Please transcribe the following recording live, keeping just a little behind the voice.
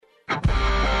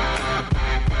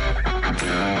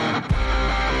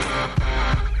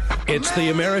It's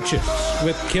the Americhicks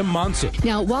with Kim Monson.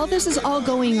 Now, while this is all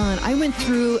going on, I went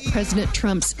through President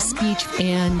Trump's speech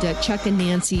and Chuck and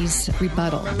Nancy's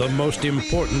rebuttal. The most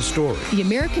important story. The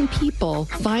American people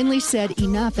finally said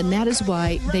enough, and that is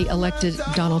why they elected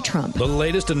Donald Trump. The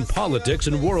latest in politics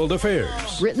and world affairs.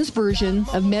 Britain's version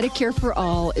of Medicare for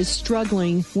All is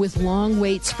struggling with long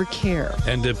waits for care.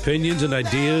 And opinions and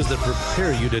ideas that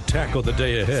prepare you to tackle the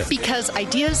day ahead. Because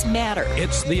ideas matter.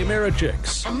 It's the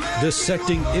Americhicks,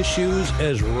 dissecting issues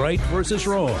as right versus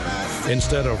wrong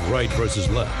instead of right versus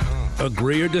left.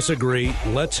 Agree or disagree,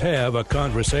 let's have a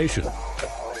conversation.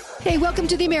 Hey, welcome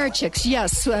to the Americhicks.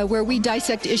 Yes, where we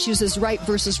dissect issues as right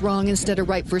versus wrong instead of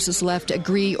right versus left,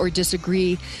 agree or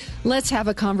disagree. Let's have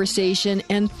a conversation.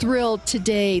 And thrilled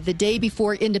today, the day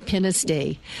before Independence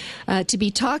Day, to be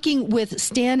talking with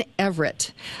Stan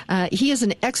Everett. He is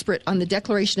an expert on the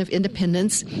Declaration of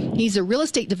Independence. He's a real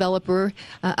estate developer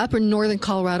up in northern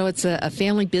Colorado. It's a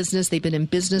family business. They've been in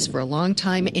business for a long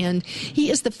time. And he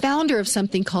is the founder of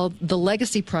something called the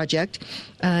Legacy Project.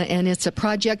 And it's a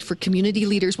project for community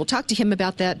leaders. We'll talk to him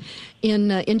about that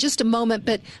in just a moment.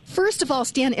 But first of all,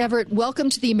 Stan Everett,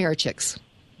 welcome to the Americhicks.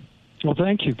 Well,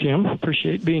 thank you, Kim.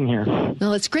 Appreciate being here.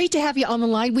 Well, it's great to have you on the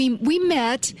line. We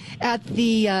met at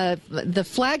the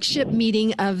flagship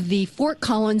meeting of the Fort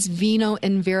Collins Vino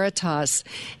and Veritas,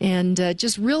 and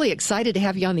just really excited to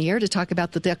have you on the air to talk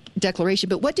about the Declaration.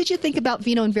 But what did you think about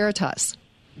Vino and Veritas?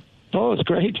 Oh, it's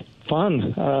great.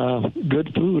 Fun.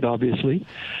 Good food, obviously,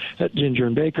 at Ginger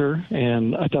and Baker.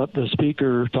 And I thought the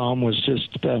speaker, Tom, was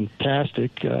just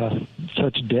fantastic.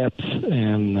 Such depth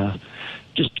and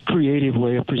just creative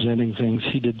way of presenting things.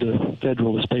 He did the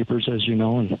Federalist Papers, as you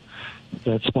know, and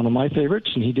that's one of my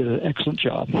favorites, and he did an excellent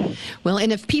job. Well,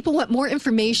 and if people want more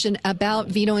information about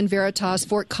Vino and Veritas,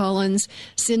 Fort Collins,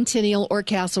 Centennial, or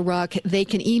Castle Rock, they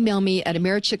can email me at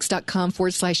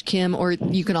americhicks.com/Kim, or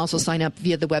you can also sign up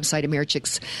via the website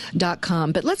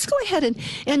americhicks.com. But let's go ahead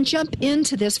and jump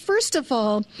into this. First of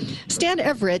all, Stan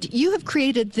Everett, you have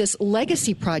created this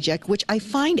legacy project, which I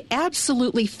find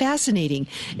absolutely fascinating.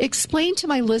 Explain to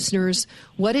my listeners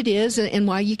what it is and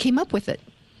why you came up with it.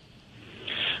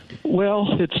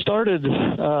 Well, it started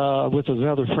with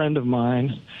another friend of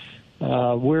mine.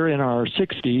 We're in our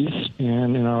 60s,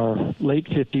 and in our late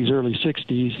 50s, early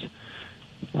 60s,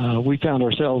 we found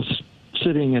ourselves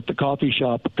sitting at the coffee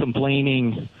shop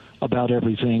complaining about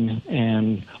everything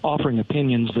and offering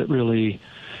opinions that really,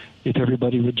 if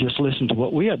everybody would just listen to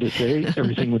what we had to say,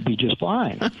 everything would be just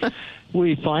fine.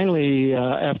 We finally,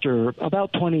 after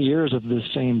about 20 years of this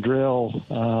same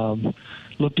drill,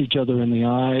 looked each other in the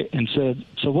eye and said,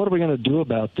 so what are we going to do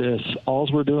about this? All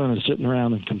we're doing is sitting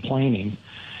around and complaining.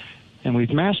 And we've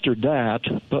mastered that,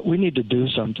 but we need to do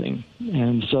something.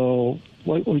 And so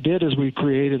what we did is we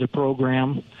created a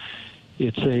program.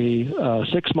 It's a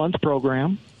 6-month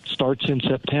program, starts in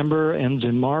September, ends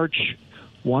in March,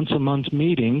 once-a-month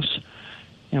meetings.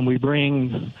 And we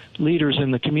bring leaders in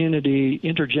the community,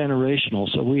 intergenerational.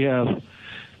 So we have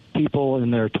people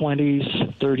in their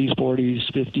 20s, 30s, 40s,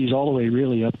 50s, all the way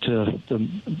really up to the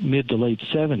mid to late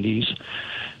 70s.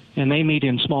 And they meet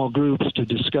in small groups to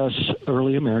discuss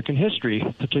early American history,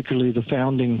 particularly the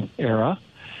founding era.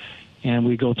 And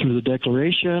we go through the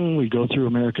Declaration, we go through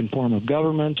American form of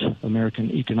government,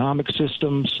 American economic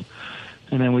systems,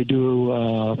 and then we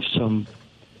do some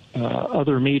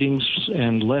other meetings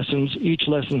and lessons. Each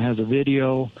lesson has a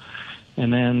video.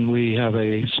 And then we have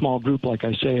a small group, like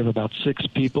I say, of about 6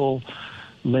 people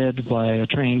led by a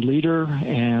trained leader,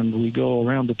 and we go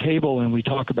around the table and we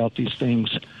talk about these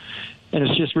things. And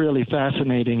it's just really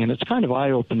fascinating, and it's kind of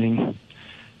eye-opening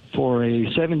for a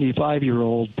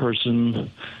 75-year-old person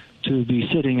to be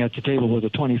sitting at the table with a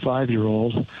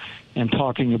 25-year-old and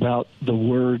talking about the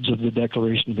words of the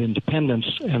Declaration of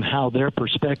Independence and how their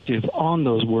perspective on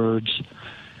those words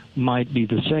might be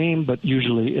the same, but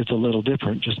usually it's a little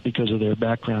different just because of their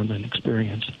background and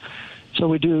experience. So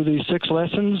we do these 6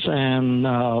 lessons, and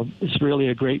it's really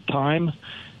a great time,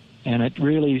 and it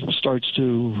really starts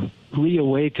to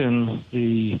reawaken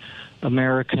the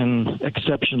American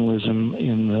exceptionalism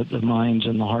in the minds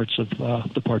and the hearts of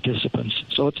the participants.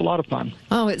 So it's a lot of fun.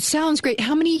 Oh, it sounds great.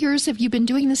 How many years have you been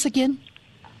doing this again?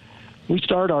 We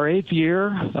start our 8th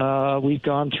year. We've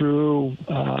gone through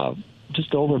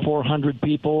just over 400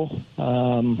 people,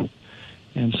 and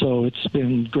so it's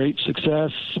been great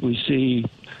success. We see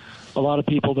a lot of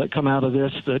people that come out of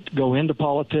this that go into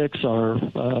politics. Our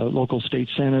local state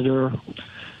senator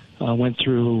went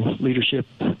through leadership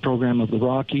program of the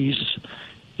Rockies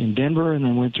in Denver, and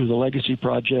then went through the Legacy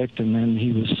Project, and then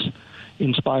he was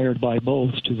inspired by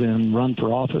both to then run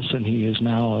for office, and he is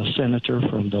now a senator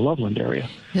from the Loveland area.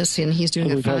 Yes, and he's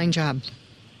doing a fine job.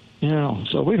 Yeah,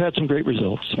 so we've had some great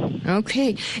results.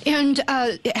 Okay. And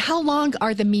how long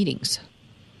are the meetings?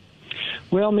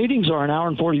 Well, meetings are an hour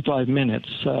and 45 minutes.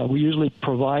 We usually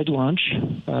provide lunch.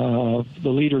 The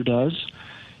leader does.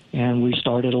 And we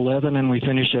start at 11 and we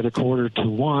finish at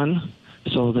 1:45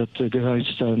 so that the guys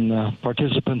and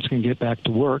participants can get back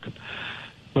to work.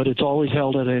 But it's always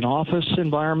held at an office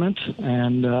environment,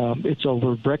 and it's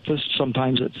over breakfast,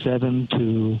 sometimes at 7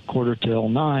 to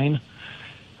 9:15.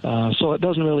 So it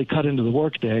doesn't really cut into the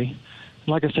workday.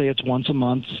 Like I say, it's once a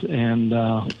month, and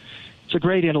it's a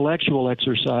great intellectual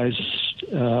exercise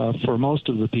for most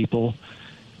of the people.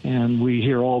 And we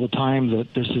hear all the time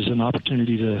that this is an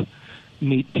opportunity to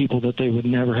meet people that they would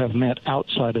never have met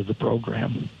outside of the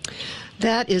program.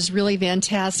 That is really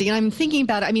fantastic. And I'm thinking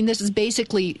about it. I mean, this is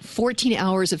basically 14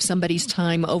 hours of somebody's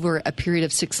time over a period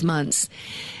of 6 months.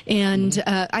 And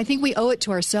I think we owe it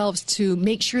to ourselves to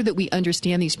make sure that we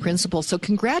understand these principles. So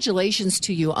congratulations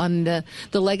to you on the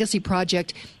Legacy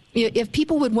Project. If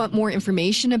people would want more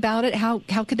information about it, how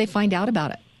could they find out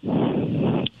about it?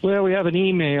 Well, we have an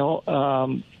email.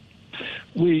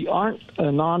 We aren't a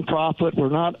nonprofit. We're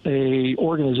not a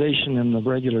organization in the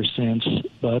regular sense,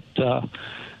 but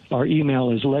our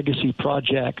email is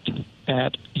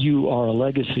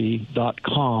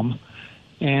legacyproject@youarelegacy.com,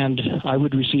 and I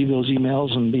would receive those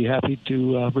emails and be happy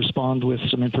to respond with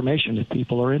some information if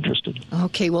people are interested.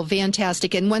 Okay, well,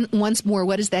 fantastic. And once more,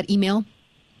 what is that email?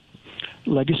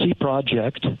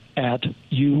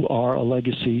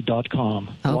 legacyproject@youarelegacy.com.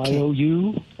 Okay.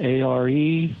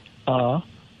 YOUARE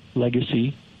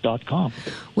legacy.com.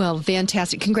 Well,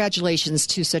 fantastic. Congratulations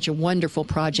to such a wonderful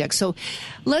project. So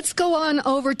let's go on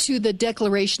over to the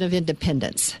Declaration of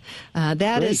Independence.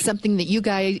 That Great. Is something that you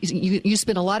guys, you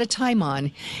spend a lot of time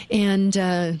on. And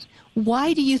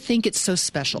why do you think it's so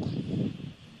special?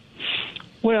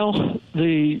 Well,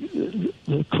 the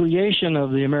creation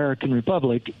of the American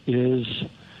Republic is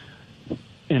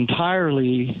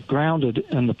entirely grounded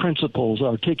in the principles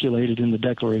articulated in the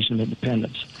Declaration of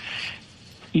Independence.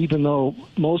 Even though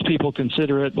most people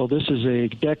consider it, well, this is a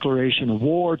declaration of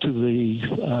war to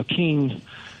the King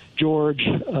George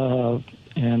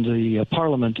and the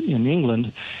Parliament in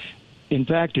England, in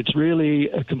fact, it's really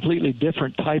a completely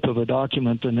different type of a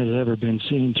document than has ever been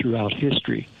seen throughout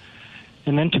history.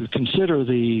 And then to consider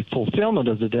the fulfillment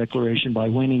of the Declaration by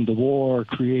winning the war,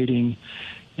 creating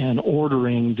and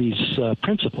ordering these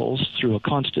principles through a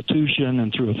constitution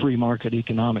and through a free market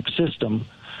economic system,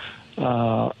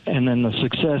 and then the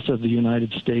success of the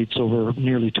United States over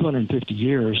nearly 250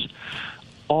 years,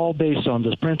 all based on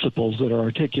the principles that are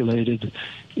articulated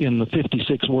in the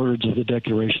 56 words of the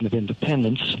Declaration of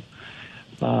Independence.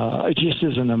 It just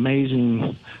is an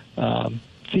amazing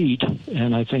feat,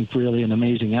 and I think really an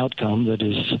amazing outcome that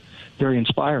is very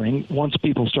inspiring once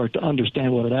people start to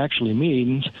understand what it actually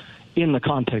means in the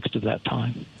context of that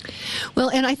time. Well,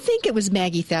 and I think it was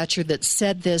Maggie Thatcher that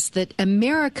said this, that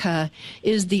America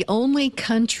is the only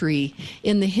country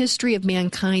in the history of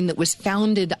mankind that was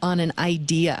founded on an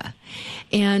idea.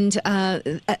 And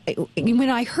when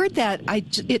I heard that, I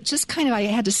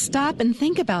had to stop and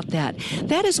think about that.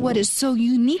 That is what is so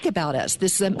unique about us,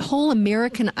 this whole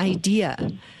American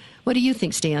idea. What do you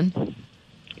think, Stan?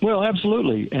 Well,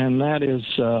 absolutely. And that is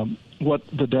what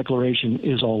the Declaration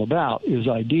is all about, is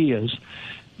ideas.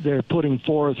 They're putting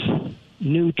forth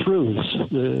new truths.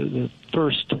 The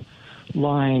first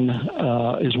line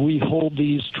is, we hold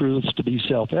these truths to be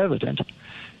self-evident.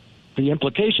 The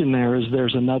implication there is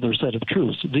there's another set of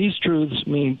truths. These truths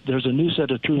mean there's a new set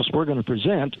of truths we're going to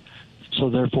present, so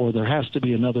therefore there has to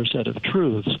be another set of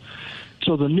truths.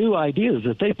 So the new ideas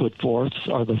that they put forth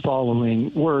are the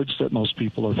following words that most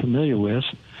people are familiar with.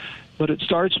 But it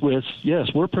starts with,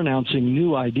 yes, we're pronouncing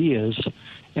new ideas,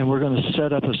 and we're going to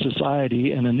set up a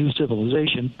society and a new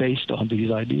civilization based on these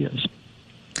ideas.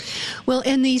 Well,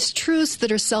 and these truths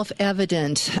that are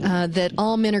self-evident, that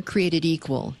all men are created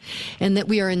equal, and that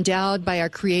we are endowed by our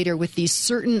Creator with these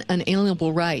certain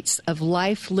unalienable rights of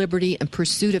life, liberty, and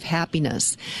pursuit of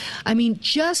happiness. I mean,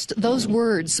 just those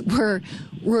words were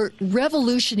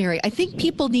revolutionary. I think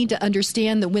people need to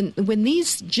understand that when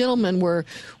these gentlemen were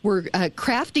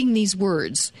crafting these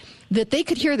words, that they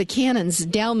could hear the cannons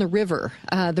down the river,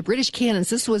 the British cannons.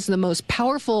 This was the most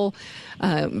powerful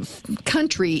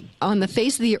country on the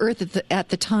face of the earth at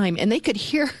the time, and they could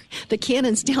hear the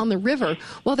cannons down the river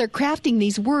while they're crafting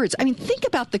these words. I mean, think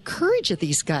about the courage of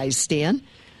these guys, Stan.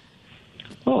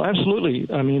 Oh, absolutely.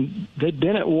 I mean, they'd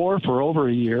been at war for over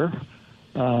a year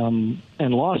and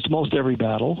lost most every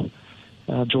battle.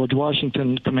 George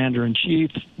Washington,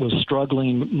 Commander-in-Chief, was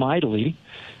struggling mightily.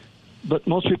 But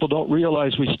most people don't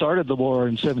realize we started the war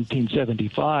in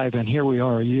 1775, and here we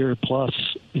are a year plus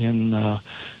in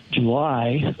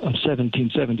July of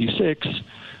 1776,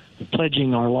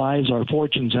 pledging our lives, our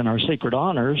fortunes, and our sacred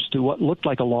honors to what looked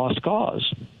like a lost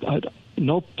cause.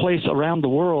 No place around the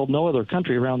world, no other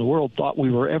country around the world thought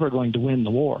we were ever going to win the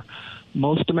war.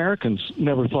 Most Americans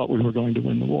never thought we were going to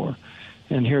win the war.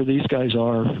 And here these guys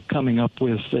are coming up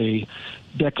with a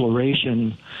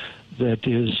declaration that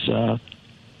is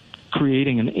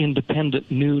creating an independent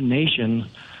new nation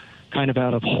kind of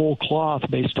out of whole cloth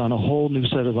based on a whole new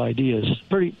set of ideas.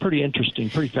 Pretty interesting,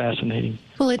 pretty fascinating.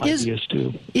 Well, it ideas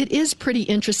too. It is pretty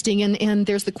interesting, and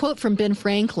there's the quote from Ben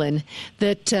Franklin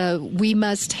that we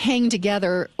must hang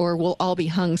together or we'll all be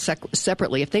hung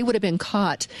separately. If they would have been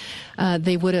caught,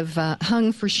 they would have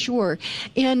hung for sure.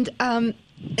 And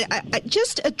I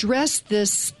just address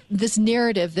this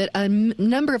narrative that a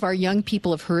number of our young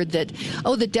people have heard that,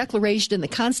 the Declaration and the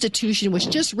Constitution was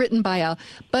just written by a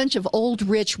bunch of old,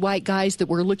 rich, white guys that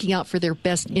were looking out for their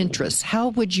best interests. How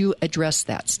would you address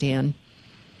that, Stan?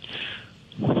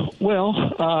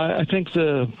 Well, I think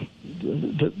the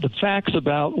facts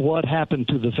about what happened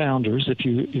to the founders, if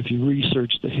you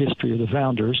research the history of the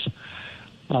founders,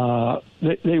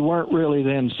 they weren't really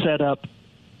then set up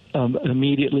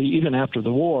immediately, even after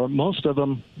the war. Most of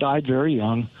them died very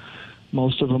young.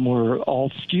 Most of them were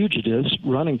all fugitives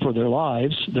running for their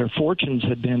lives. Their fortunes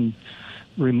had been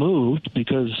removed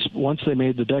because once they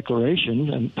made the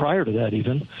Declaration, and prior to that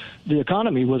even, the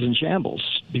economy was in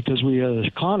shambles because we had an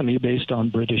economy based on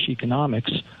British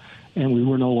economics, and we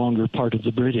were no longer part of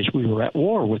the British. We were at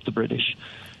war with the British.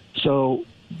 So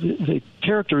the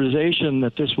characterization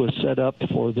that this was set up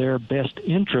for their best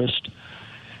interest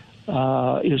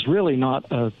is really not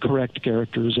a correct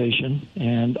characterization.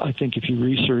 And I think if you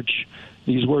research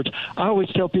these words, I always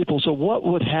tell people, so what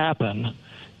would happen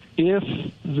if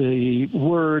the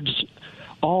words,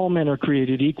 all men are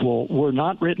created equal, were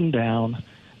not written down,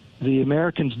 the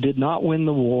Americans did not win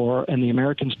the war, and the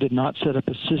Americans did not set up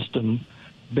a system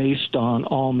based on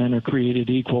all men are created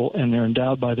equal, and they're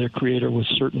endowed by their Creator with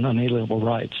certain unalienable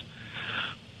rights?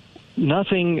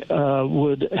 Nothing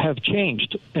would have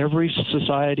changed. Every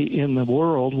society in the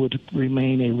world would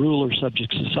remain a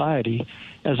ruler-subject society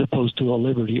as opposed to a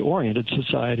liberty-oriented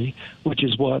society, which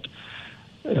is what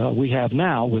we have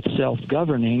now with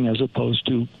self-governing as opposed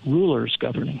to rulers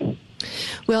governing.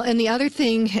 Well, and the other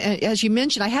thing, as you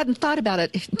mentioned, I hadn't thought about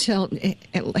it until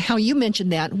how you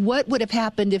mentioned that. What would have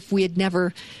happened if we had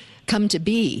never come to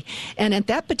be? And at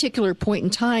that particular point in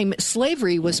time,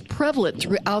 slavery was prevalent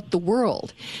throughout the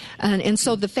world. And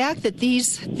so the fact that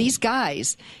these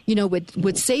guys,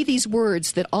 would say these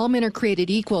words that all men are created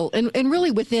equal, and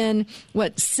really within,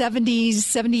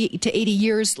 70 to 80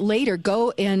 years later,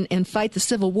 go and fight the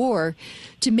Civil War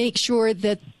to make sure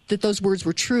that those words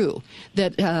were true,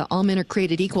 that all men are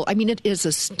created equal. I mean, it is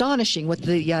astonishing what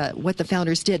the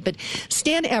founders did. But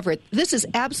Stan Everett, this is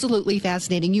absolutely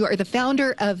fascinating. You are the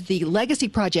founder of the Legacy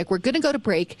Project. We're going to go to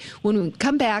break. When we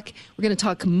come back, we're going to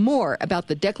talk more about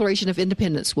the Declaration of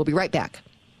Independence. We'll be right back.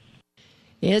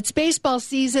 It's baseball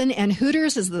season, and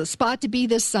Hooters is the spot to be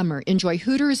this summer. Enjoy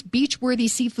Hooters' beach-worthy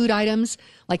seafood items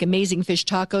like amazing fish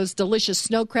tacos, delicious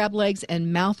snow crab legs,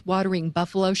 and mouth-watering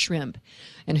buffalo shrimp.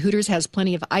 And Hooters has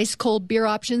plenty of ice-cold beer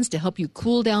options to help you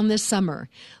cool down this summer.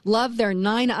 Love their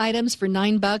 9 items for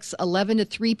 $9, 11 to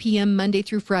 3 p.m. Monday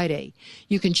through Friday.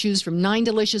 You can choose from 9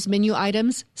 delicious menu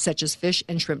items, such as fish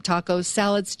and shrimp tacos,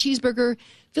 salads, cheeseburger,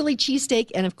 Philly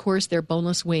cheesesteak, and, of course, their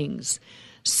boneless wings.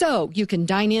 So you can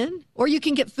dine in or you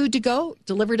can get food to go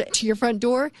delivered to your front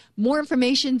door. More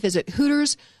information, visit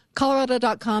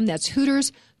HootersColorado.com. That's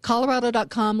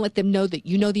HootersColorado.com. Let them know that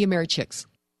you know the AmeriChicks.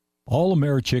 All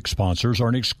AmeriChicks sponsors are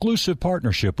an exclusive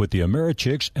partnership with the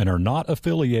AmeriChicks and are not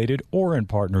affiliated or in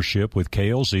partnership with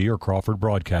KLZ or Crawford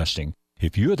Broadcasting.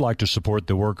 If you would like to support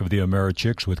the work of the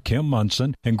AmeriChicks with Kim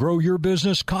Munson and grow your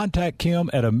business, contact Kim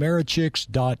at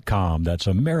AmeriChicks.com. That's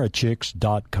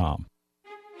AmeriChicks.com.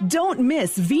 Don't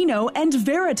miss Vino and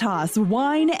Veritas,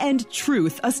 Wine and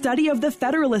Truth, a study of the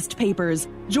Federalist Papers.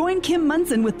 Join Kim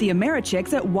Munson with the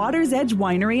AmeriChicks at Water's Edge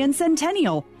Winery in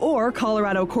Centennial or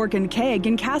Colorado Cork and Keg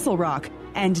in Castle Rock.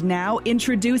 And now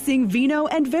introducing Vino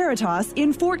and Veritas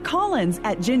in Fort Collins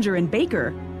at Ginger and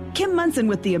Baker. Kim Munson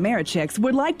with the AmeriChicks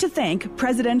would like to thank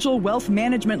Presidential Wealth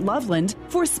Management Loveland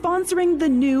for sponsoring the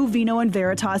new Vino and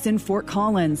Veritas in Fort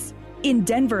Collins. In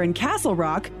Denver and Castle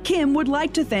Rock, Kim would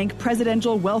like to thank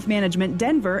Presidential Wealth Management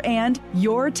Denver and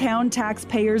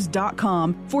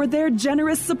YourTownTaxpayers.com for their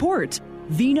generous support.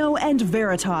 Vino and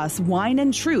Veritas, Wine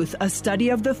and Truth, a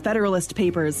study of the Federalist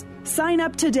Papers. Sign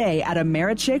up today at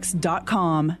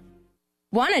americhicks.com.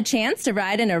 Want a chance to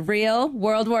ride in a real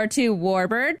World War II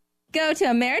warbird? Go to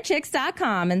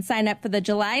americhicks.com and sign up for the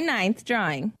July 9th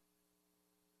drawing.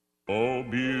 Oh,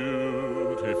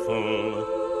 beautiful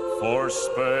for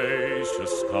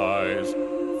spacious skies,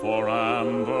 for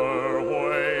amber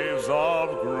waves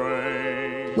of grain.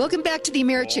 Welcome back to the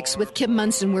Americhicks with Kim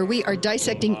Munson, where we are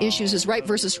dissecting issues as right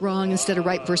versus wrong instead of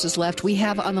right versus left. We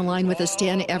have on the line with us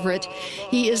Dan Everett.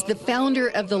 He is the founder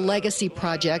of the Legacy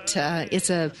Project. It's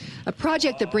a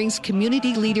project that brings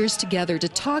community leaders together to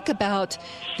talk about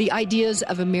the ideas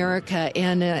of America,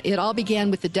 and it all began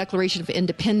with the Declaration of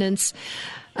Independence.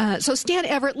 So, Stan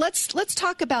Everett, let's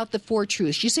talk about the four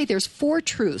truths. You say there's four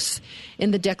truths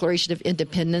in the Declaration of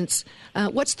Independence.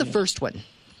 What's the first one?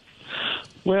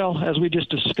 Well, as we just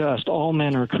discussed, all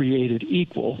men are created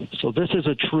equal. So this is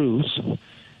a truth.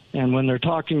 And when they're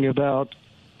talking about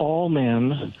all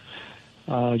men,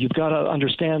 you've got to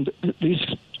understand that these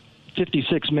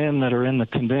 56 men that are in the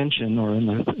convention or in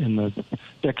the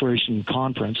Declaration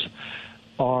Conference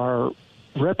are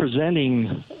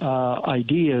representing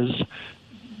ideas,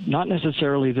 not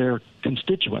necessarily their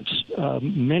constituents.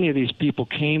 Many of these people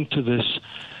came to this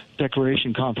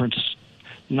Declaration Conference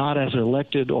not as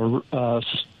elected or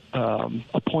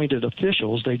appointed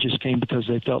officials. They just came because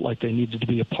they felt like they needed to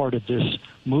be a part of this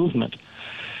movement.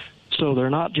 So they're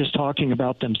not just talking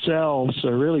about themselves,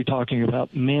 they're really talking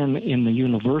about men in the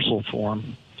universal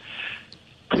form.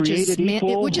 Which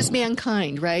is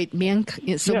mankind, right? Men,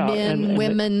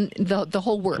 women, the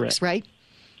whole works, correct. Right?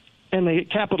 And they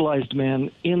capitalized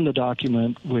men in the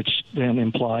document, which then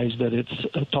implies that it's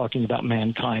talking about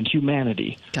mankind,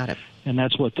 humanity. Got it. And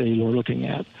that's what they were looking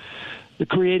at. The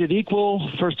created equal,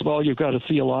 first of all, you've got a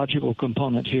theological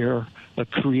component here. A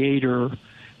creator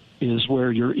is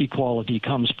where your equality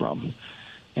comes from.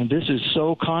 And this is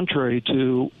so contrary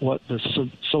to what the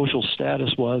social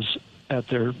status was at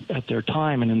their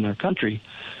time and in their country,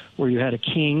 where you had a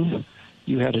king,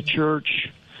 you had a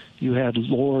church, you had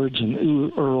lords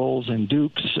and earls and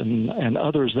dukes and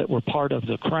others that were part of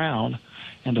the crown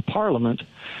and the parliament,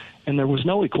 and there was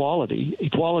no equality.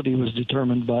 Equality was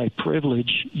determined by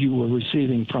privilege you were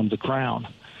receiving from the crown.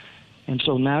 And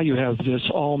so now you have this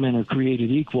all men are created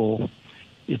equal.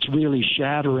 It's really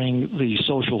shattering the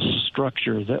social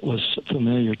structure that was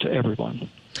familiar to everyone.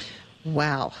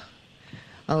 Wow.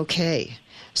 Okay.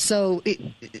 So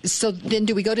then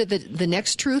do we go to the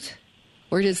next truth,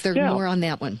 or is there more on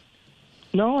that one?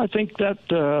 No, I think that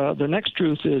the next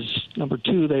truth is, number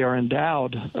two, they are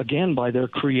endowed, again, by their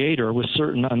creator with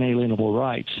certain unalienable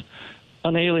rights.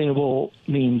 Unalienable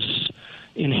means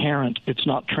inherent. It's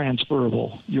not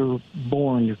transferable. You're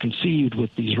born, you're conceived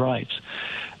with these rights.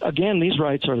 Again, these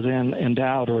rights are then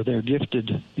endowed, or they're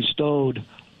gifted, bestowed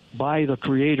by the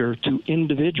creator to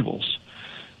individuals.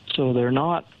 So they're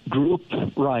not group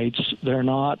rights. They're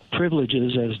not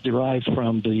privileges as derived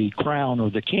from the crown or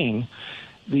the king.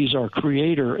 These are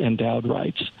creator-endowed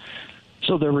rights.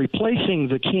 So they're replacing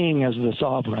the king as the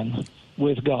sovereign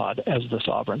with God as the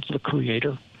sovereign, the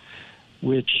creator,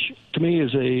 which to me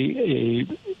is a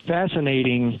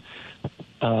fascinating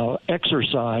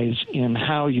exercise in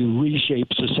how you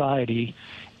reshape society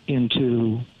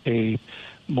into a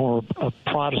more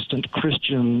Protestant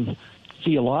Christian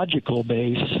theological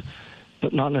base,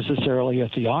 but not necessarily a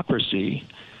theocracy,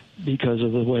 because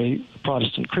of the way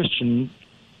Protestant Christian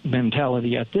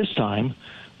mentality at this time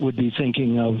would be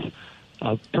thinking of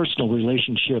a personal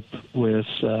relationship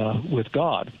with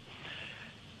God.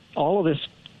 All of this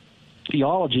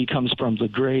theology comes from the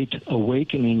Great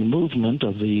Awakening movement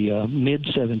of the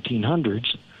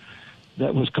mid-1700s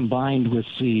that was combined with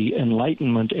the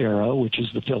Enlightenment era, which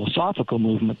is the philosophical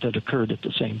movement that occurred at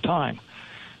the same time.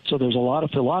 So there's a lot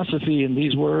of philosophy in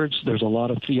these words. There's a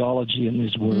lot of theology in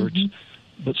these words. Mm-hmm.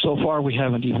 But so far, we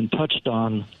haven't even touched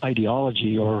on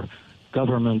ideology or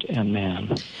government and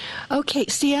man. Okay,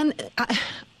 Stan,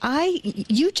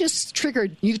 you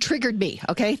triggered me,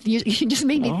 okay? You just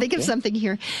made me think of something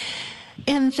here.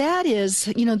 And that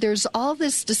is, there's all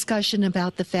this discussion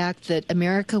about the fact that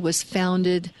America was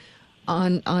founded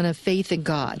on a faith in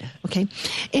God, okay?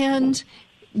 And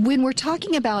when we're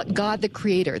talking about God the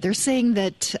Creator, they're saying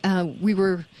that we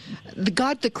were the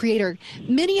God the Creator.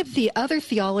 Many of the other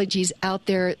theologies out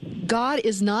there, God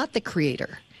is not the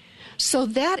Creator. So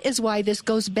that is why this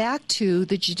goes back to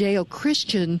the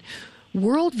Judeo-Christian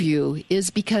worldview, is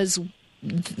because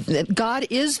that God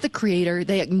is the creator.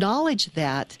 They acknowledge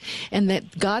that, and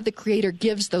that God, the creator,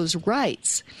 gives those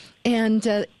rights. And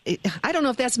I don't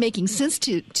know if that's making sense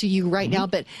to you right now,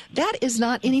 but that is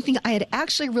not anything I had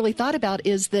actually really thought about,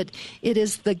 is that it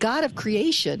is the God of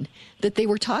creation that they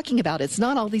were talking about. It's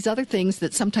not all these other things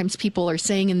that sometimes people are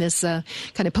saying in this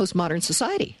kind of postmodern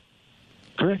society.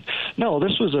 Correct. No,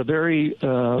 this was a very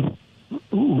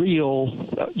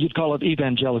real, you'd call it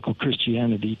evangelical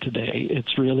Christianity today.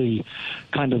 It's really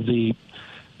kind of the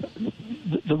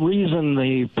reason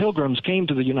the Pilgrims came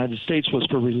to the United States was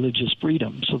for religious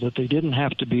freedom, so that they didn't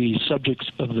have to be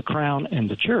subjects of the crown and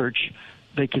the church.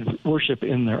 They could worship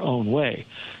in their own way.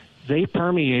 They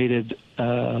permeated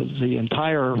the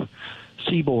entire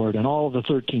seaboard and all of the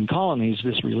 13 colonies.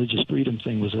 This religious freedom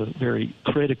thing was a very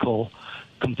critical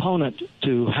component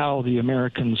to how the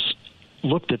Americans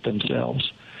looked at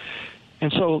themselves.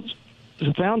 And so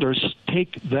the founders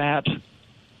take that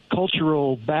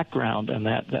cultural background and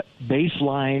that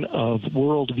baseline of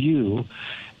worldview,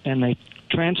 and they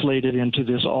translate it into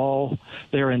this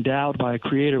they're endowed by a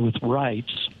creator with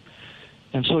rights.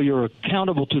 And so you're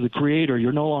accountable to the creator.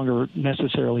 You're no longer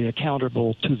necessarily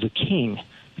accountable to the king,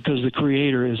 because the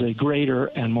creator is a greater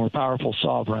and more powerful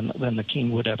sovereign than the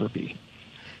king would ever be.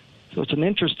 So it's an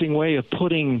interesting way of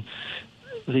putting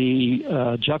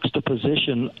the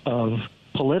juxtaposition of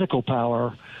political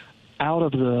power out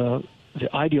of the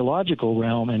ideological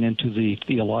realm and into the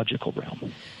theological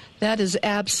realm. That is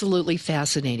absolutely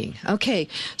fascinating. Okay,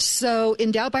 so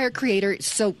endowed by our Creator,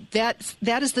 so that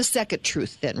is the second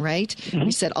truth then, right? Mm-hmm.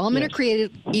 We said all men are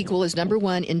created equal is number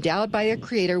one, endowed by a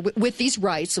Creator with these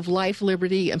rights of life,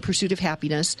 liberty, and pursuit of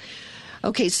happiness.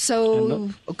 Okay,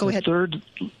 so go ahead. The third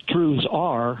truths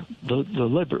are the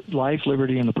life,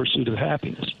 liberty, and the pursuit of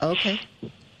happiness. Okay.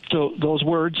 So those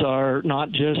words are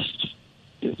not just,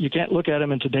 you can't look at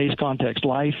them in today's context.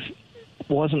 Life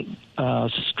wasn't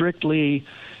strictly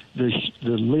the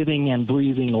living and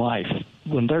breathing life.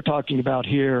 When they're talking about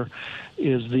here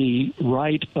is the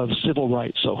right of civil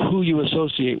rights. So who you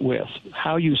associate with,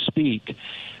 how you speak,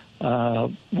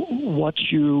 what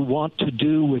you want to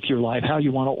do with your life, how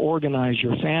you want to organize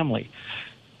your family.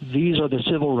 These are the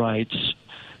civil rights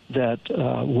that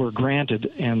were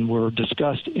granted and were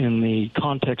discussed in the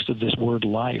context of this word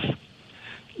life.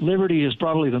 Liberty is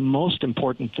probably the most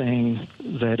important thing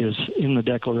that is in the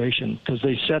Declaration, because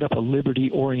they set up a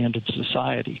liberty-oriented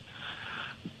society.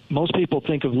 Most people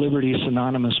think of liberty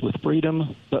synonymous with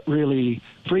freedom, but really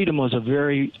freedom was a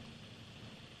very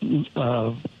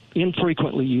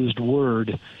infrequently used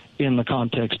word in the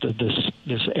context of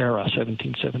this era,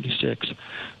 1776.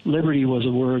 Liberty was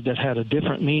a word that had a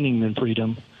different meaning than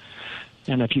freedom.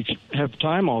 And if you have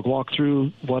time, I'll walk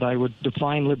through what I would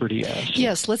define liberty as.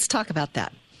 Yes, let's talk about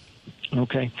that.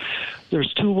 Okay.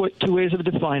 There's two ways of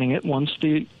defining it. One's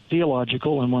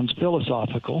theological and one's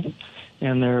philosophical.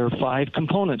 And there are 5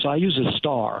 components. I use a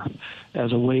star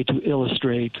as a way to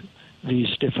illustrate these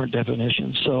different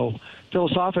definitions. So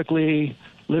philosophically,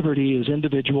 liberty is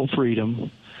individual freedom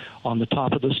on the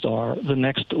top of the star. The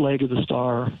next leg of the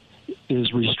star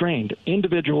is restrained.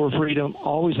 Individual freedom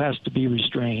always has to be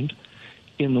restrained.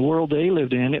 In the world they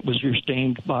lived in, it was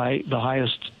restrained by the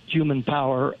highest human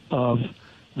power of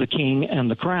the king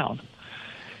and the crown.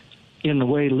 In the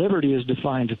way liberty is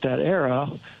defined at that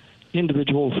era,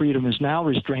 individual freedom is now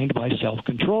restrained by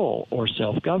self-control or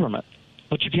self-government.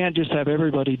 But you can't just have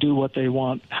everybody do what they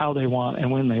want, how they want,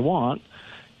 and when they want,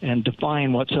 and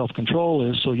define what self-control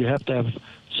is. So you have to have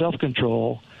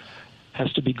self-control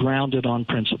has to be grounded on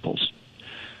principles.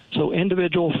 So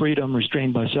individual freedom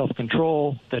restrained by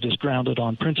self-control that is grounded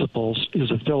on principles is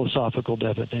a philosophical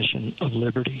definition of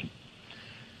liberty.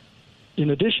 In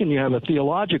addition, you have a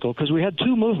theological, because we had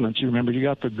 2 movements. You remember, you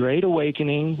got the Great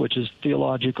Awakening, which is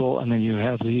theological, and then you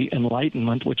have the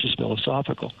Enlightenment, which is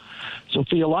philosophical. So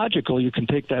theological, you can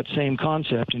take that same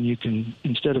concept, and you can,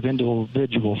 instead of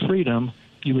individual freedom,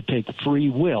 you would take free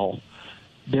will.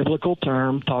 Biblical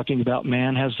term talking about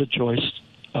man has the choice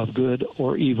of good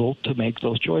or evil to make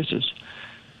those choices.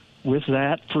 With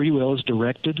that, free will is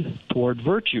directed toward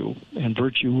virtue, and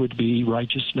virtue would be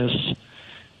righteousness,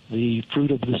 the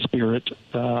fruit of the Spirit,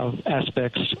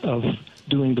 aspects of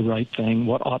doing the right thing,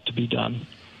 what ought to be done.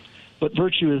 But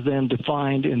virtue is then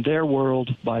defined in their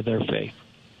world by their faith.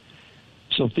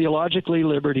 So theologically,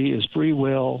 liberty is free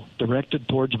will directed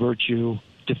towards virtue,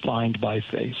 defined by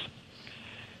faith.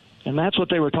 And that's what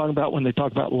they were talking about when they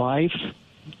talk about life,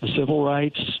 the civil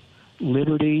rights,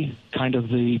 liberty, kind of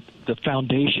the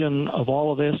foundation of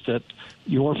all of this, that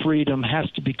your freedom has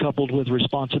to be coupled with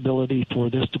responsibility for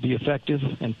this to be effective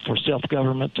and for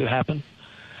self-government to happen.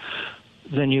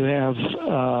 then you have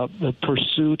the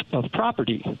pursuit of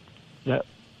property that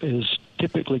is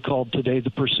typically called today the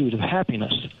pursuit of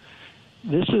happiness.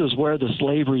 This is where the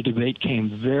slavery debate came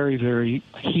very, very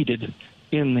heated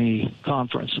in the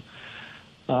conference.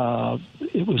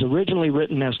 It was originally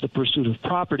written as the pursuit of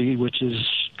property, which is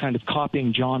kind of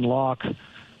copying John Locke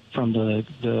from the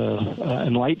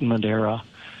Enlightenment era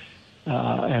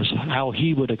as how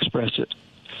he would express it.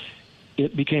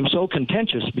 It became so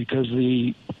contentious because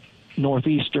the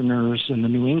Northeasterners and the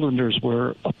New Englanders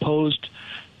were opposed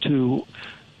to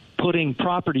putting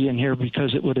property in here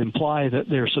because it would imply that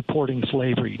they're supporting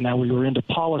slavery. Now, we were into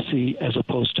policy as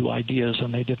opposed to ideas,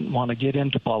 and they didn't want to get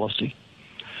into policy.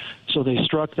 So they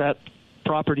struck that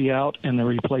property out and they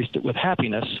replaced it with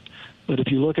happiness. But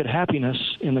if you look at happiness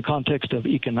in the context of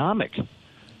economic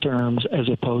terms as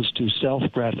opposed to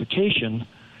self-gratification,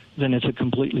 then it's a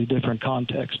completely different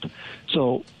context.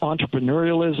 So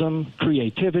entrepreneurialism,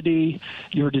 creativity,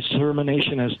 your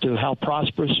determination as to how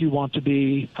prosperous you want to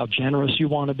be, how generous you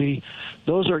want to be,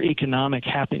 those are economic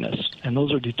happiness, and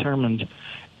those are determined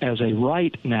as a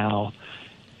right now.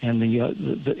 And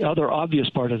the other obvious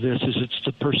part of this is it's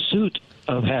the pursuit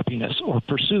of happiness or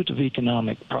pursuit of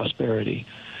economic prosperity.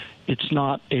 It's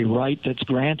not a right that's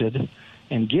granted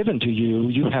and given to you.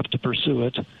 You have to pursue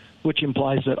it, which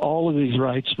implies that all of these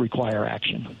rights require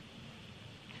action.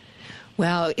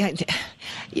 Well,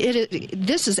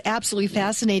 this is absolutely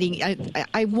fascinating.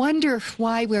 I wonder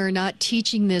why we're not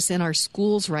teaching this in our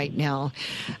schools right now,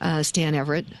 Stan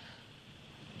Everett.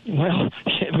 Well,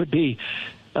 it would be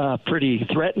pretty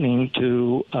threatening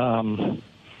to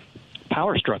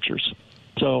power structures.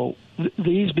 So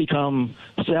these become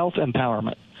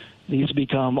self-empowerment. These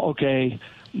become, okay,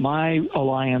 my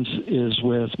alliance is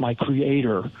with my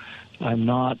creator. I'm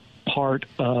not part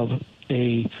of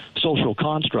a social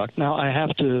construct. Now, I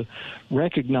have to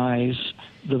recognize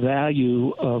the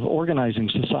value of organizing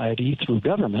society through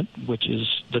government, which is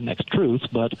the next truth,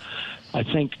 but I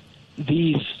think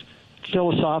these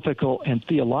philosophical and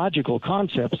theological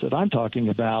concepts that I'm talking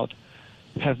about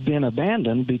have been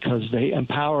abandoned because they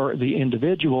empower the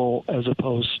individual as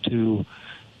opposed to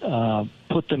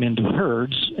put them into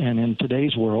herds. And in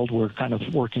today's world, we're kind of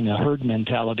working a herd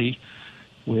mentality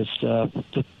with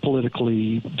the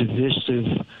politically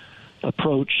divisive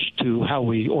approach to how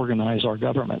we organize our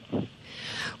government.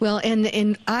 Well,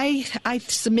 and I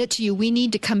submit to you, we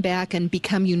need to come back and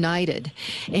become united.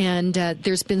 And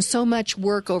there's been so much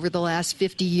work over the last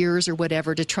 50 years or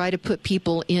whatever to try to put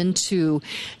people into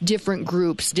different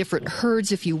groups, different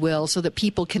herds, if you will, so that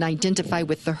people can identify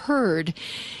with the herd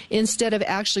instead of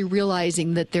actually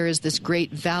realizing that there is this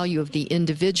great value of the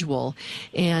individual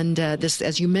and this,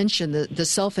 as you mentioned, the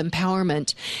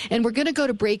self-empowerment. And we're going to go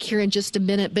to break here in just a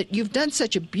minute, but you've done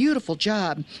such a beautiful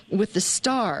job with the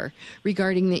star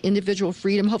regarding the individual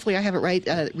freedom. Hopefully I have it right.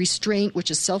 Restraint,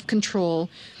 which is self-control,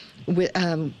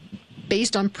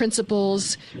 based on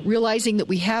principles, realizing that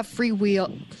we have free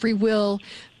will,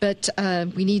 but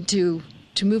we need to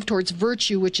move towards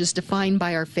virtue, which is defined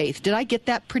by our faith. Did I get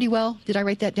that pretty well? Did I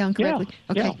write that down correctly?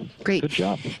 Yeah, okay, great. Good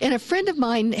job. And a friend of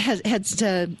mine had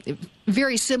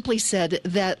very simply said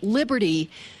that liberty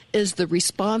is the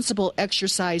responsible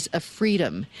exercise of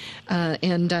freedom.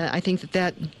 And I think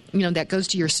that goes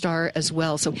to your star as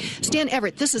well. So, Stan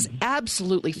Everett, this is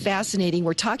absolutely fascinating.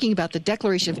 We're talking about the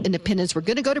Declaration of Independence. We're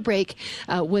going to go to break.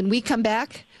 When we come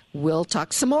back, we'll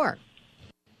talk some more.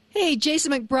 Hey,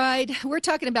 Jason McBride, we're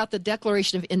talking about the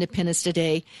Declaration of Independence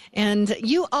today, and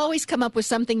you always come up with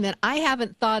something that I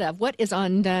haven't thought of. What is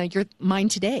on your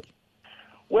mind today?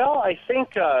 Well, I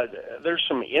think there's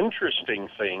some interesting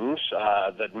things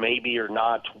that maybe are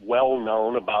not well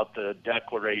known about the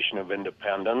Declaration of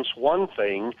Independence. One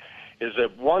thing is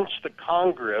that once the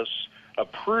Congress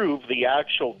approved the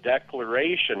actual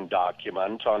declaration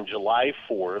document on July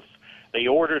 4th, they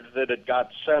ordered that it got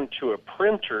sent to a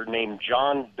printer named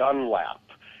John Dunlap,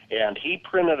 and he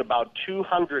printed about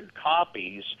 200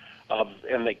 copies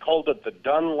and they called it the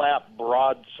Dunlap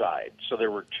Broadside. So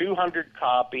there were 200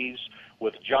 copies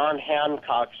with John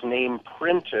Hancock's name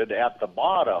printed at the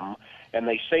bottom, and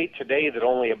they say today that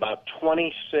only about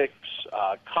 26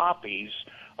 copies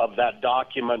of that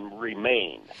document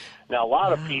remain. Now, a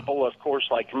lot of people, of course,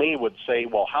 like me, would say,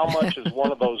 well, how much is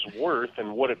one of those worth,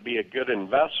 and would it be a good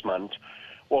investment?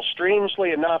 Well,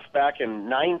 strangely enough, back in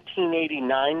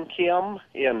 1989, Kim,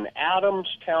 in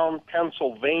Adamstown,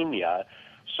 Pennsylvania,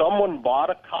 someone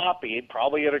bought a copy,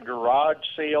 probably at a garage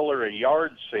sale or a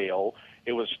yard sale.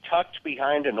 It was tucked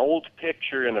behind an old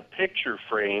picture in a picture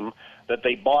frame that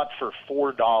they bought for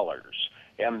 $4.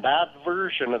 And that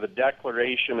version of the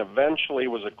Declaration eventually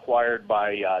was acquired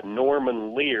by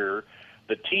Norman Lear,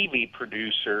 the TV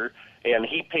producer, and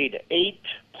he paid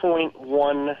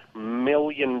 $8.1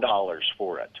 million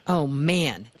for it. Oh,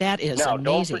 man, that is now, amazing.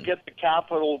 Don't forget the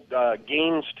capital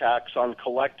gains tax on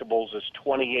collectibles is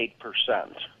 28%.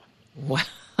 Wow.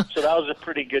 So that was a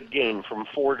pretty good gain from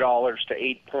 $4 to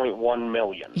 $8.1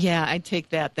 million. Yeah, I'd take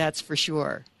that. That's for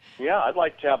sure. Yeah, I'd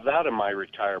like to have that in my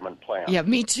retirement plan. Yeah,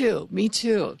 me too. Me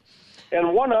too.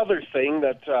 And one other thing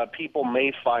that people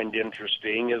may find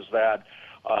interesting is that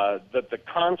the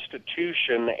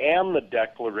Constitution and the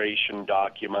Declaration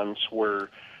documents were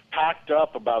packed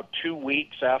up about 2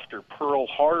 weeks after Pearl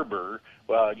Harbor.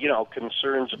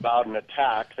 Concerns about an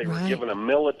attack. They were given a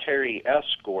military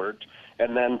escort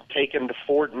and then taken to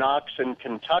Fort Knox in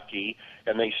Kentucky,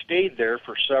 and they stayed there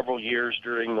for several years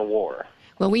during the war.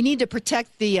 Well, we need to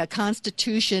protect the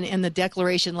Constitution and the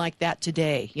Declaration like that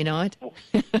today. You know it?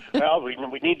 Well, we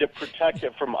need to protect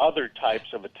it from other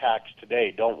types of attacks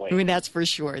today, don't we? I mean, that's for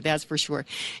sure. That's for sure.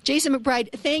 Jason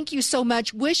McBride, thank you so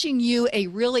much. Wishing you a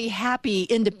really happy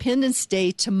Independence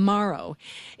Day tomorrow.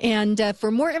 And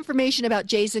for more information about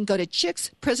Jason, go to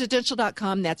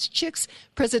chickspresidential.com. That's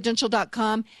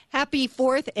chickspresidential.com. Happy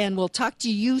 4th, and we'll talk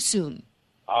to you soon.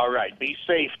 All right. Be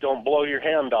safe. Don't blow your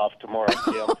hand off tomorrow,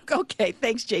 Kim. Okay.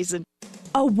 Thanks, Jason.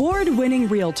 Award-winning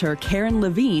realtor Karen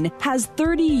Levine has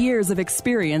 30 years of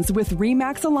experience with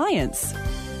RE/MAX Alliance.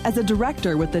 As a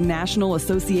director with the National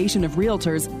Association of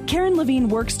Realtors, Karen Levine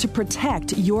works to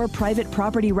protect your private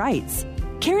property rights.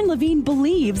 Karen Levine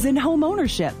believes in home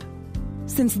ownership.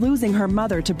 Since losing her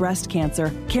mother to breast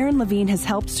cancer, Karen Levine has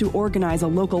helped to organize a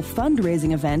local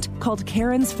fundraising event called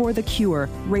Karens for the Cure,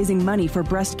 raising money for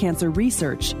breast cancer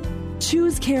research.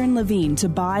 Choose Karen Levine to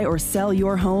buy or sell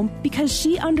your home because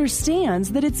she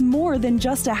understands that it's more than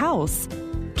just a house.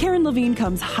 Karen Levine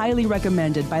comes highly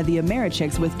recommended by the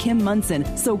AmeriChicks with Kim Munson,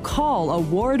 so call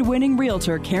award-winning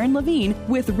realtor Karen Levine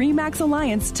with RE/MAX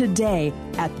Alliance today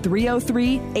at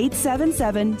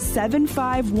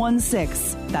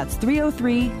 303-877-7516. That's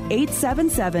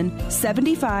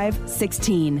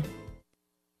 303-877-7516.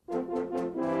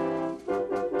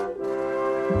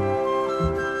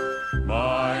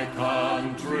 My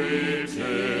country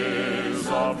 'tis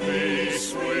of thee,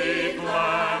 sweet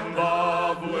land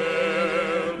of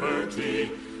liberty,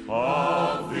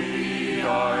 of thee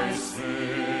I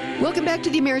sing. Welcome back to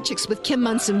the AmeriChicks with Kim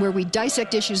Munson, where we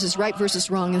dissect issues as right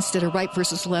versus wrong instead of right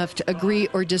versus left, agree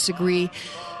or disagree.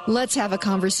 Let's have a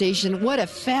conversation. What a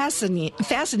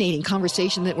fascinating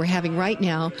conversation that we're having right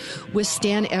now with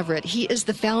Stan Everett. He is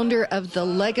the founder of the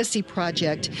Legacy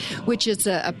Project, which is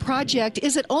a project.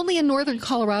 Is it only in northern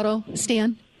Colorado,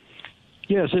 Stan?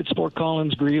 Yes, it's Fort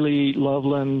Collins, Greeley,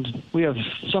 Loveland. We have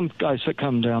some guys that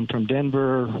come down from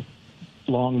Denver,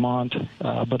 Longmont,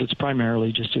 but it's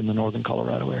primarily just in the northern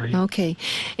Colorado area. Okay.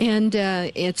 And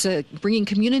it's bringing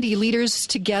community leaders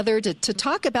together to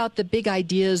talk about the big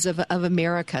ideas of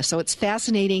America. So it's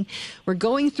fascinating. We're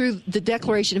going through the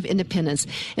Declaration of Independence.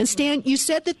 And Stan, you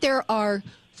said that there are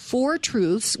 4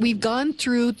 truths. We've gone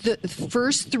through the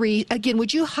first 3. Again,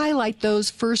 would you highlight those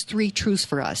first 3 truths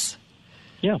for us?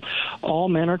 Yeah. All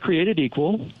men are created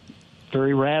equal.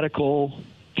 Very radical.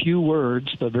 Few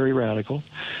words, but very radical.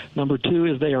 Number 2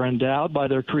 is they are endowed by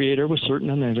their Creator with certain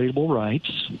inalienable rights.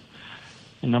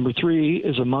 And number 3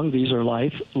 is among these are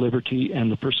life, liberty, and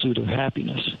the pursuit of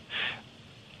happiness.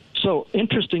 So,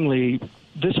 interestingly,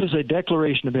 this is a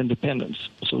Declaration of Independence.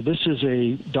 So this is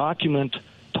a document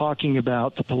talking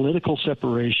about the political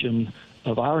separation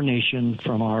of our nation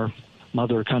from our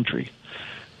mother country.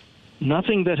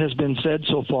 Nothing that has been said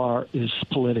so far is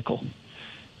political.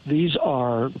 These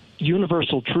are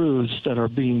universal truths that are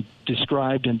being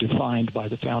described and defined by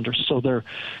the founders. So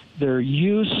their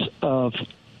use of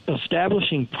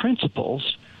establishing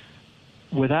principles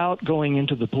without going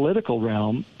into the political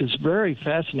realm is very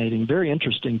fascinating, very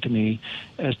interesting to me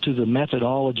as to the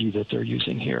methodology that they're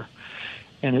using here.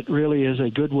 And it really is a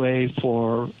good way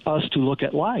for us to look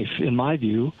at life, in my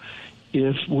view,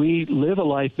 if we live a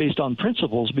life based on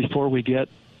principles before we get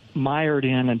mired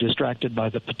in and distracted by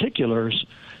the particulars,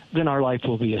 then our life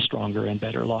will be a stronger and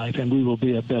better life, and we will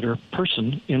be a better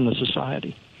person in the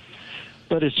society.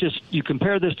 But it's just, you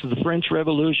compare this to the French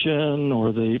Revolution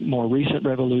or the more recent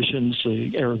revolutions,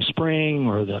 the Arab Spring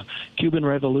or the Cuban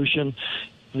Revolution.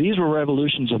 These were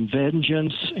revolutions of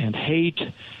vengeance and hate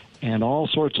and all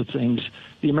sorts of things.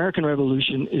 The American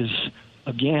Revolution is,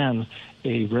 again,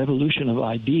 a revolution of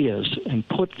ideas and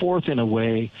put forth in a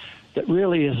way that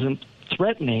really isn't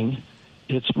threatening.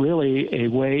 It's really a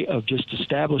way of just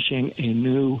establishing a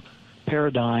new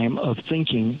paradigm of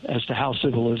thinking as to how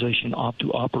civilization ought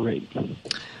to operate.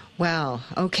 Wow.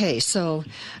 Okay. So,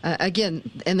 again,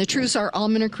 and the truths are all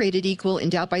men are created equal,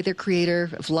 endowed by their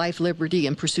Creator of life, liberty,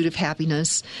 and pursuit of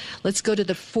happiness. Let's go to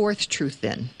the fourth truth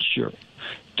then. Sure.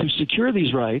 To secure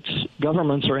these rights,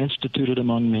 governments are instituted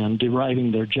among men,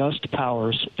 deriving their just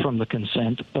powers from the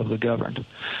consent of the governed.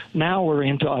 Now we're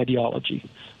into ideology.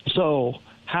 So,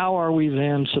 how are we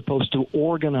then supposed to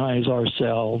organize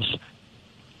ourselves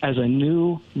as a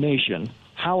new nation?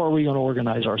 How are we going to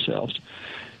organize ourselves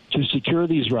to secure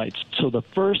these rights? So the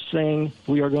first thing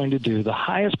we are going to do, the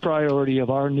highest priority of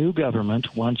our new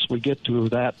government, once we get to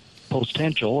that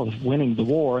potential of winning the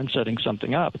war and setting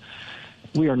something up,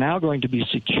 we are now going to be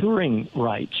securing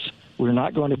rights. We're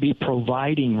not going to be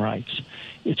providing rights.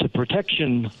 It's a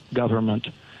protection government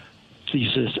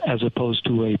thesis as opposed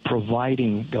to a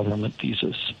providing government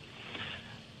thesis.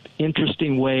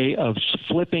 Interesting way of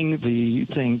flipping the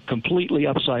thing completely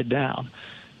upside down.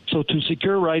 So to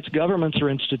secure rights, governments are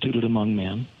instituted among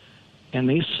men, and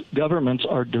these governments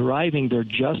are deriving their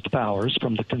just powers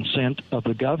from the consent of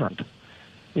the governed.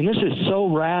 And this is so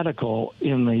radical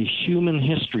in the human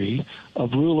history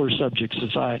of ruler-subject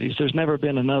societies. There's never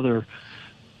been another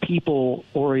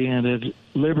people-oriented,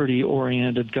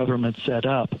 liberty-oriented government set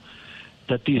up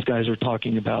that these guys are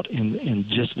talking about in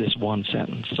just this one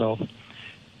sentence. So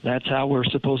that's how we're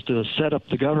supposed to set up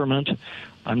the government.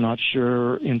 I'm not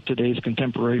sure in today's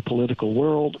contemporary political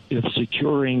world if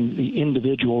securing the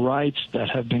individual rights that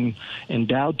have been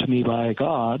endowed to me by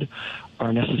God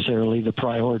are necessarily the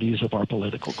priorities of our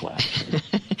political class.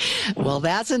 Well,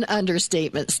 that's an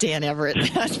understatement, Stan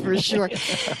Everett, that's for sure.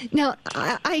 Now,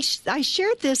 I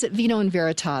shared this at Vino and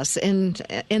Veritas, and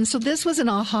so this was an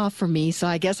aha for me, so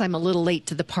I guess I'm a little late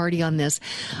to the party on this.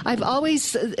 I've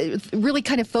always really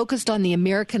kind of focused on the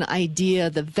American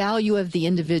idea, the value of the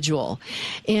individual,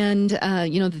 and,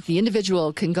 that the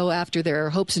individual can go after their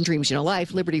hopes and dreams,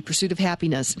 life, liberty, pursuit of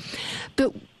happiness.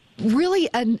 But really,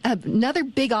 another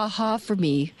big aha for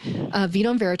me,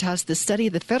 Vino and Veritas, the study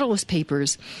of the Federalist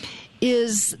Papers,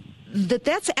 is that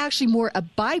that's actually more a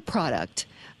byproduct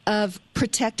of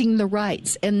protecting the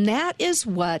rights. And that is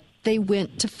what they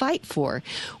went to fight for,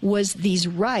 was these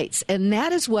rights. And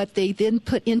that is what they then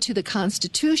put into the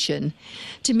Constitution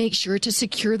to make sure to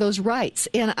secure those rights.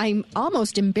 And I'm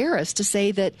almost embarrassed to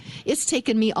say that it's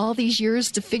taken me all these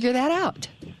years to figure that out.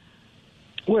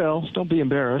 Well, don't be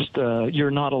embarrassed.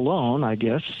 You're not alone, I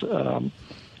guess.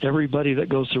 Everybody that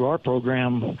goes through our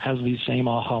program has these same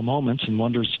aha moments and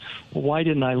wonders, well, why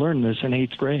didn't I learn this in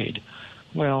 8th grade?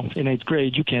 Well, in 8th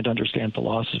grade, you can't understand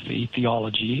philosophy,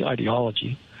 theology,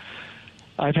 ideology.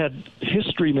 I've had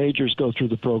history majors go through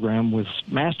the program with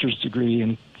master's degree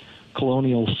in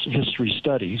colonial history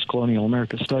studies, colonial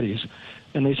America studies,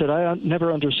 and they said, I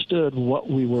never understood what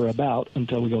we were about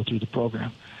until we go through the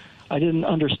program. I didn't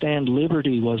understand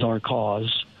liberty was our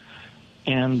cause,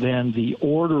 and then the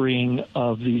ordering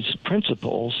of these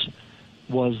principles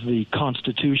was the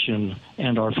Constitution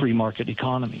and our free market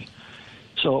economy.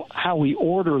 So how we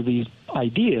order these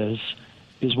ideas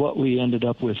is what we ended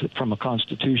up with from a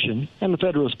Constitution, and the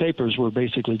Federalist Papers were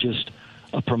basically just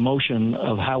a promotion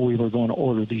of how we were going to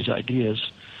order these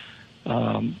ideas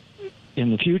in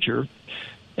the future.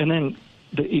 And then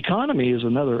the economy is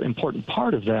another important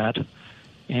part of that.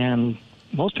 And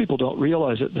most people don't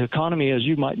realize it. The economy, as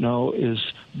you might know, is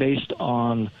based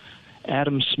on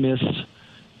Adam Smith's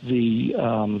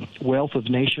The Wealth of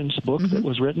Nations book that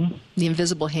was written. The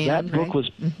Invisible Hand. That book was,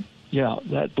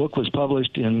 that book was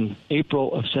published in April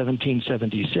of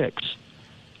 1776.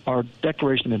 Our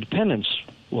Declaration of Independence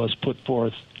was put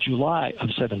forth July of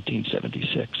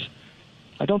 1776.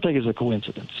 I don't think it's a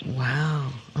coincidence.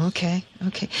 Wow. Okay.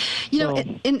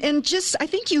 And just, I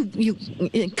think you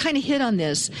kind of hit on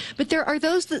this, but there are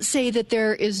those that say that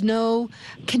there is no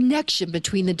connection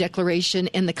between the Declaration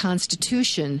and the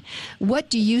Constitution.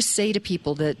 What do you say to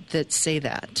people that say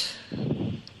that?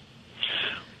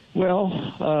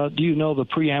 Well, do you know the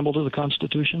preamble to the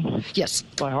Constitution? Yes.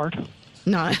 By heart?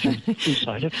 No.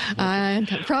 Recite it?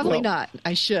 Probably not.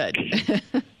 I should.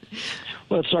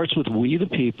 Well, it starts with "We the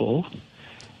people,"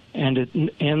 and it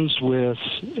ends with,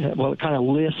 it kind of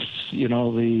lists,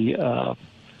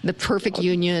 the perfect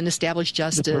union, established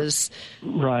justice.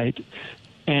 Right.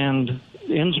 And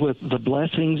ends with the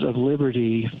blessings of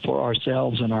liberty for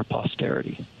ourselves and our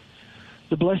posterity.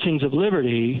 The blessings of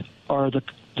liberty are the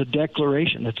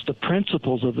Declaration. It's the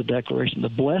principles of the Declaration. The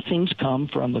blessings come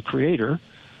from the Creator.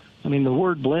 I mean, the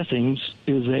word blessings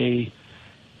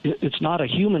it's not a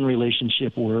human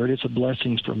relationship word. It's a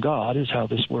blessings from God is how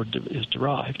this word is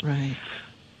derived. Right.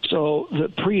 So the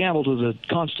preamble to the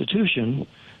Constitution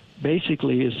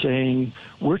basically is saying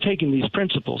we're taking these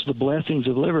principles, the blessings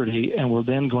of liberty, and we're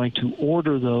then going to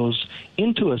order those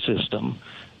into a system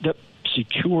that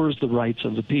secures the rights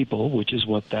of the people, which is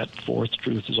what that fourth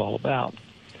truth is all about.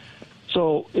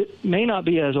 So it may not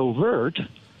be as overt,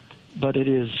 but it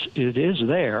is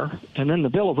there. And then the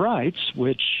Bill of Rights,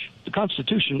 which the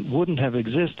Constitution wouldn't have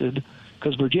existed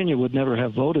because Virginia would never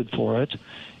have voted for it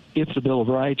if the Bill of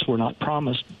Rights were not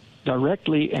promised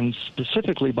directly and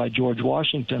specifically by George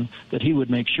Washington that he would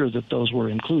make sure that those were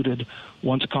included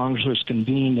once Congress was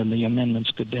convened and the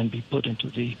amendments could then be put into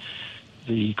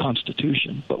the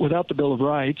Constitution. But without the Bill of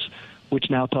Rights, which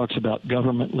now talks about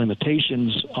government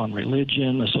limitations on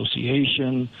religion,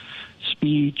 association,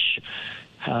 speech,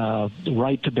 the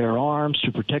right to bear arms,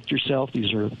 to protect yourself.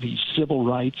 These are the civil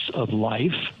rights of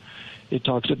life. It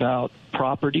talks about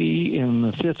property in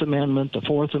the Fifth Amendment, the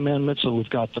Fourth Amendment, so we've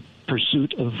got the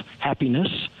pursuit of happiness.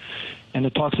 And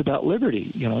it talks about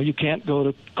liberty. You know, you can't go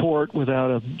to court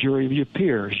without a jury of your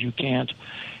peers. You can't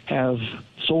have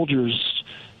soldiers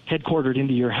headquartered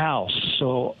into your house.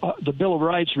 So the Bill of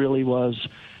Rights really was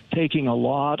taking a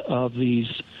lot of these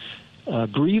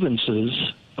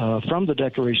grievances from the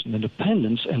Declaration of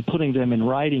Independence and putting them in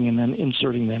writing and then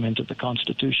inserting them into the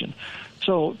Constitution.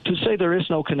 So to say there is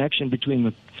no connection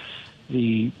between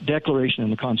the Declaration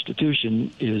and the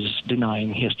Constitution is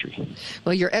denying history.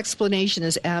 Well, your explanation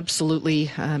is absolutely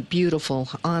beautiful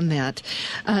on that.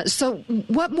 So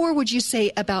what more would you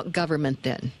say about government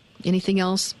then? Anything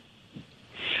else?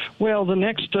 Well, the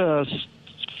next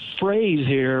phrase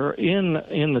here in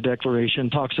the Declaration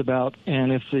talks about,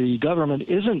 and if the government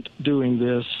isn't doing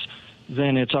this,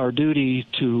 then it's our duty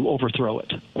to overthrow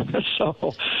it.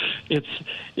 So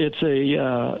it's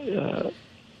a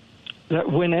that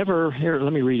whenever, here,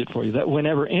 let me read it for you, that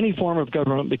whenever any form of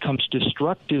government becomes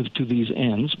destructive to these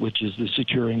ends, which is the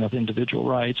securing of individual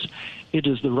rights, it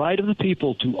is the right of the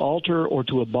people to alter or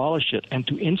to abolish it and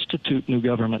to institute new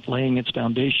government, laying its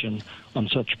foundation on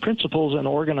such principles and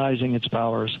organizing its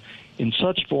powers in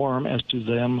such form as to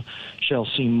them shall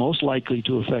seem most likely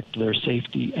to affect their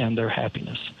safety and their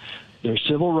happiness, their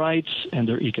civil rights and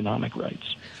their economic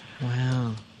rights.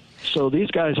 Wow. So these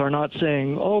guys are not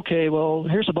saying, okay, well,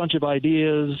 here's a bunch of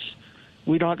ideas.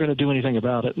 We're not going to do anything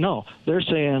about it. No, they're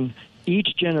saying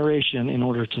each generation, in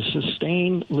order to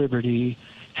sustain liberty,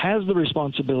 has the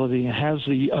responsibility and has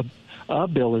the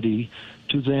ability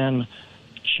to then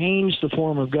change the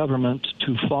form of government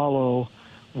to follow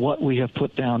what we have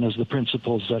put down as the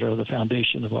principles that are the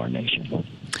foundation of our nation.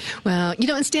 Well, you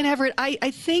know, and Stan Everett, I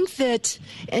think that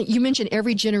you mentioned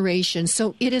every generation,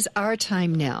 so it is our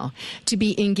time now to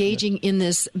be engaging in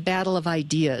this battle of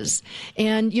ideas.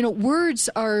 And, you know, words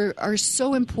are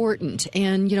so important.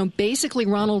 And, you know, basically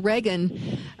Ronald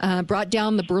Reagan brought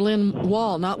down the Berlin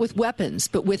Wall, not with weapons,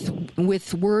 but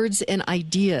with words and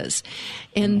ideas.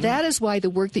 And that is why the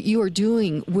work that you are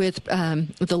doing with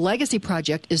the Legacy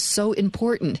Project is so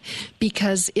important,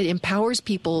 because it empowers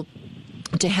people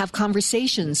to have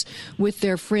conversations with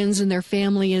their friends and their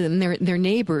family and their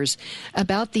neighbors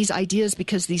about these ideas,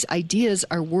 because these ideas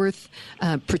are worth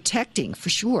protecting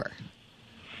for sure.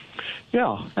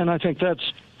 Yeah, and I think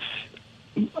that's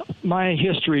my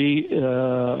history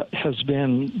has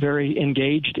been very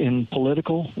engaged in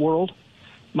political world.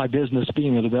 My business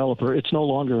being a developer, it's no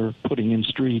longer putting in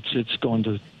streets, it's going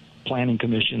to planning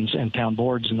commissions and town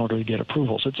boards in order to get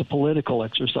approvals. It's a political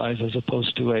exercise as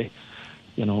opposed to a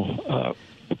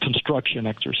construction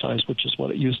exercise, which is what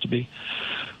it used to be.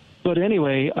 But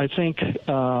anyway, I think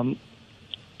the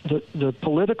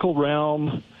political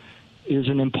realm is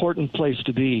an important place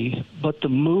to be, but the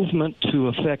movement to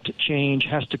affect change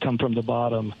has to come from the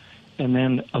bottom and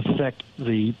then affect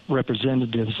the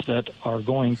representatives that are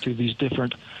going to these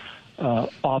different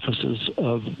offices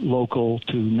of local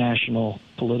to national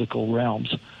political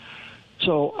realms.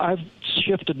 So I've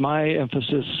shifted my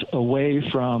emphasis away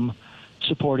from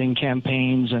supporting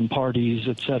campaigns and parties,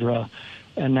 etc.,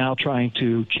 and now trying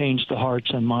to change the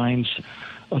hearts and minds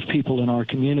of people in our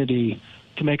community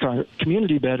to make our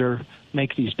community better,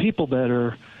 make these people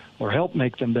better, or help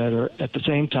make them better. At the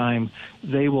same time,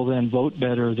 they will then vote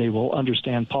better, they will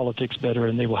understand politics better,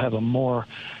 and they will have a more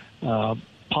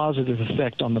positive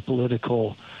effect on the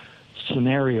political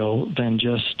scenario than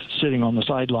just sitting on the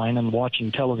sideline and watching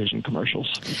television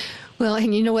commercials. Well,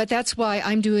 and you know what? That's why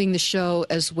I'm doing the show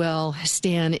as well,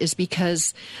 Stan, is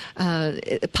because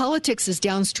politics is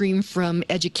downstream from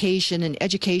education, and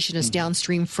education is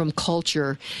downstream from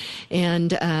culture.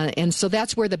 And so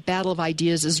that's where the battle of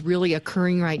ideas is really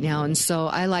occurring right now. And so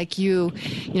I, like you,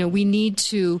 we need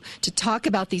to talk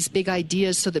about these big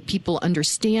ideas so that people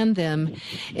understand them.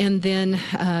 And then,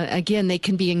 again, they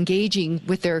can be engaging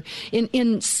with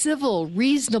in civil,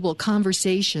 reasonable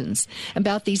conversations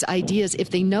about these ideas. If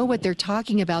they know what they're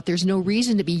talking about, there's no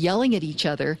reason to be yelling at each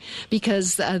other,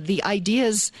 because the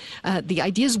ideas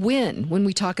win when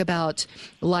we talk about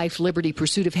life, liberty,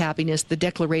 pursuit of happiness, the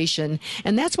Declaration.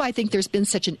 And that's why I think there's been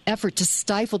such an effort to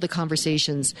stifle the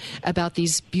conversations about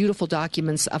these beautiful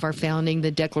documents of our founding,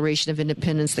 the Declaration of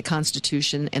Independence, the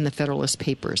Constitution, and the Federalist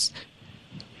Papers.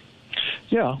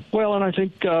 Yeah, well, and I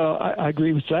think I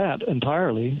agree with that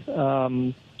entirely.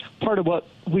 Part of what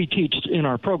we teach in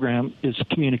our program is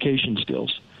communication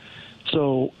skills.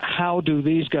 So how do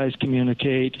these guys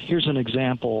communicate? Here's an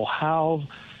example. How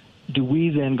do we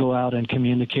then go out and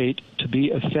communicate to be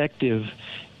effective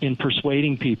in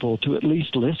persuading people to at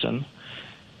least listen,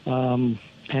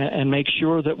 and make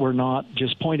sure that we're not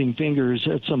just pointing fingers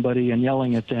at somebody and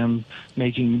yelling at them,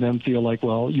 making them feel like,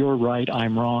 well, you're right,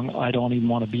 I'm wrong, I don't even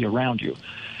want to be around you.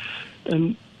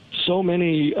 And so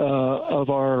many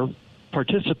of our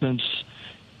participants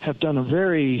have done a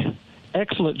very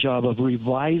excellent job of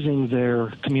revising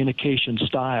their communication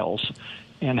styles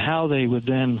and how they would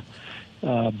then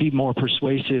be more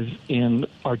persuasive in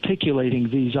articulating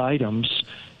these items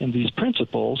and these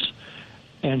principles,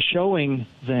 and showing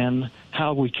then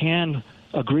how we can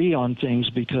agree on things,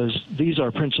 because these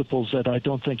are principles that I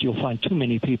don't think you'll find too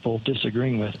many people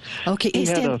disagreeing with. Okay, hey,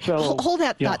 Stan, hold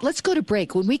that thought. Let's go to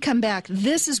break. When we come back,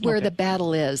 this is where the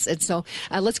battle is. And so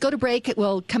let's go to break.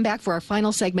 We'll come back for our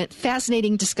final segment.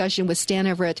 Fascinating discussion with Stan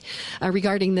Everett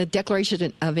regarding the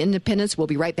Declaration of Independence. We'll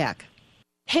be right back.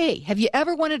 Hey, have you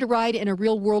ever wanted to ride in a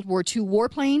real World War II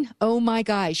warplane? Oh my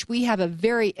gosh, we have a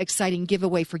very exciting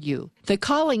giveaway for you. The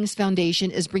Collings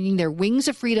Foundation is bringing their Wings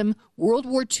of Freedom World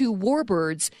War II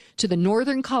warbirds to the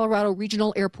Northern Colorado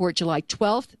Regional Airport July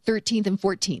 12th, 13th, and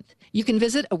 14th. You can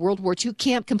visit a World War II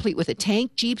camp complete with a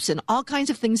tank, jeeps, and all kinds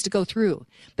of things to go through.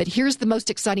 But here's the most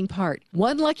exciting part.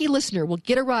 One lucky listener will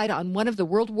get a ride on one of the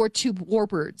World War II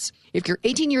warbirds. If you're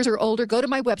 18 years or older, go to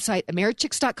my website,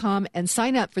 americhicks.com, and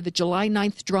sign up for the July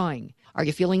 9th drawing. Are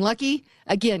you feeling lucky?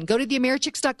 Again, go to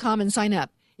theamerichicks.com and sign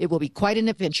up. It will be quite an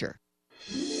adventure.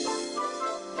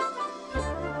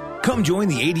 Come join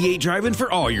the 88 Drive-In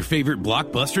for all your favorite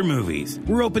blockbuster movies.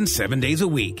 We're open 7 days a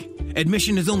week.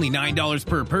 Admission is only $9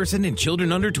 per person, and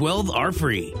children under 12 are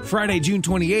free. Friday, June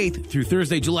 28th through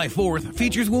Thursday, July 4th,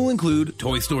 features will include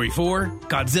Toy Story 4,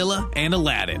 Godzilla, and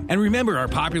Aladdin. And remember our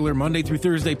popular Monday through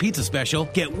Thursday pizza special.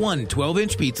 Get one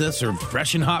 12-inch pizza served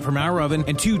fresh and hot from our oven,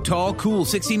 and two tall, cool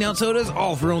 16-ounce sodas,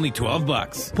 all for only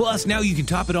 $12. Plus, now you can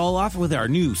top it all off with our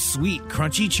new sweet,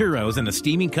 crunchy churros and a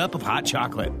steaming cup of hot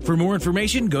chocolate. For more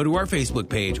information, go to our Facebook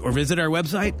page or visit our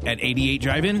website at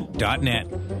 88drivein.net.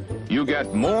 You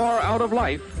get more out of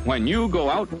life when you go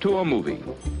out to a movie.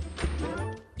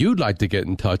 You'd like to get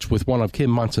in touch with one of Kim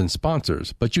Munson's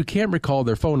sponsors, but you can't recall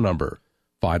their phone number.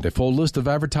 Find a full list of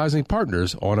advertising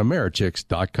partners on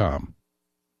americhicks.com.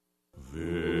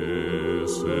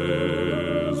 This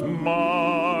is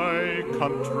my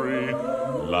country,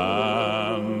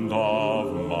 land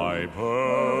of my birth.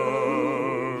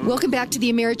 Welcome back to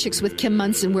the Americhicks with Kim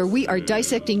Munson, where we are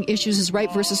dissecting issues as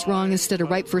right versus wrong instead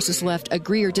of right versus left,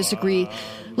 agree or disagree.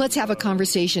 Let's have a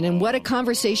conversation. And what a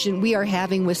conversation we are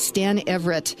having with Stan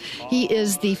Everett. He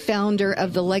is the founder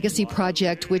of the Legacy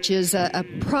Project, which is a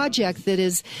project that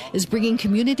is bringing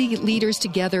community leaders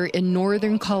together in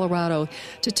northern Colorado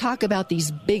to talk about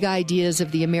these big ideas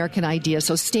of the American idea.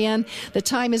 So, Stan, the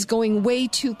time is going way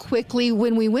too quickly.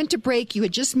 When we went to break, you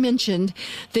had just mentioned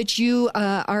that you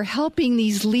are helping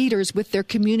these leaders with their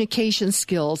communication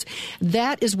skills.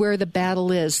 That is where the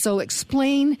battle is. So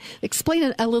explain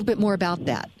a little bit more about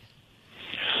that.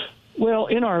 Well,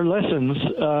 in our lessons,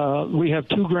 we have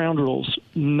two ground rules: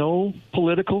 no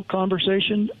political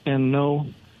conversation and no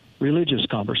religious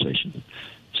conversation.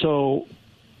 So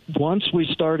once we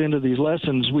start into these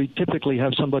lessons, we typically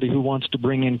have somebody who wants to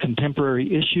bring in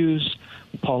contemporary issues,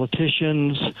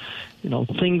 politicians,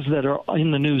 things that are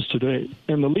in the news today.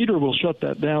 And the leader will shut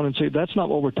that down and say, that's not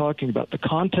what we're talking about. The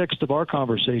context of our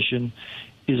conversation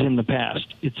is in the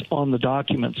past. It's on the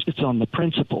documents. It's on the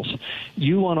principles.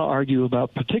 You want to argue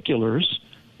about particulars.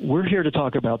 We're here to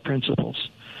talk about principles.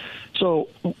 So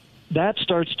that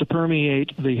starts to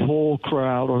permeate the whole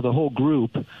crowd or the whole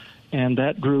group, and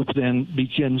that group then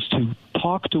begins to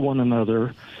talk to one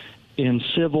another in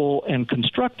civil and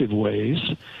constructive ways.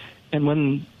 And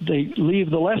when they leave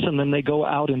the lesson, then they go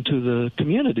out into the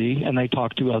community and they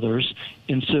talk to others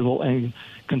in civil and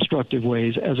constructive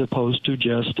ways, as opposed to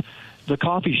just the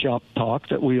coffee shop talk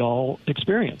that we all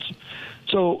experience.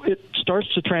 So it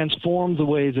starts to transform the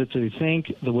way that they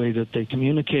think, the way that they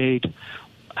communicate,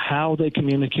 how they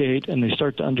communicate, and they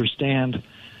start to understand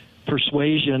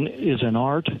persuasion is an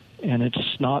art, and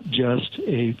it's not just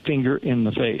a finger in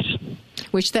the face.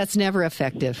 Which that's never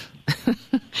effective.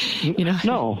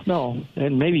 No.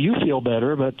 And maybe you feel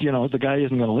better, but, the guy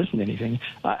isn't going to listen to anything.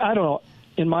 I don't know.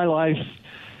 In my life,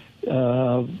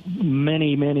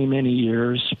 many, many, many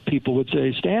years, people would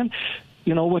say, Stan,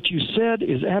 what you said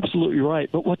is absolutely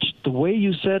right, but the way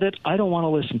you said it, I don't want to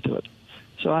listen to it.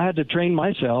 So I had to train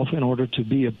myself in order to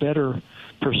be a better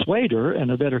persuader and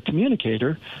a better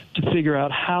communicator to figure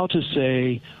out how to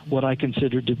say what I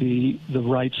considered to be the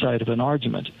right side of an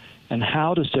argument, and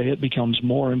how to say it becomes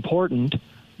more important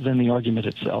than the argument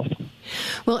itself.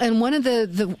 Well, and one of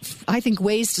the I think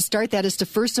ways to start that is to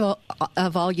first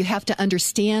of all you have to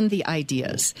understand the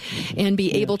ideas and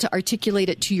be able to articulate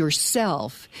it to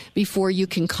yourself before you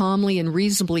can calmly and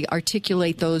reasonably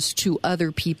articulate those to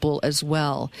other people as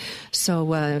well. So,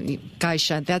 gosh,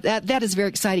 that is very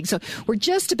exciting. So we're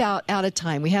just about out of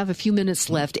time. We have a few minutes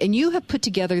left, and you have put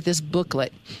together this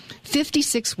booklet,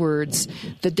 56 words,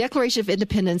 the Declaration of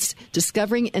Independence,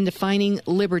 Discovering and Defining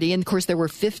Liberty. And, of course, there were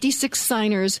 56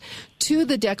 signers to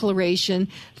the Declaration.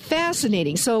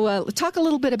 Fascinating. So talk a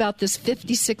little bit about this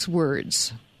 56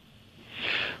 words.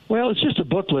 Well, it's just a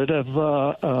booklet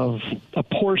of a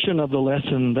portion of the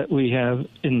lesson that we have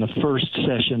in the first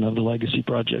session of the Legacy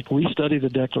Project. We study the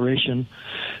Declaration.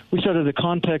 We study the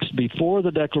context before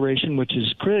the Declaration, which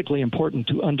is critically important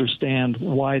to understand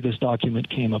why this document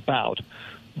came about.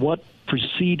 What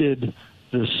preceded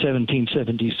the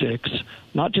 1776,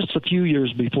 not just a few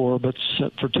years before, but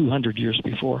for 200 years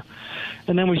before.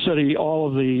 And then we study all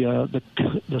of the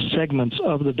segments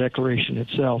of the Declaration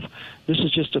itself. This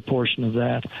is just a portion of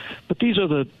that. But these are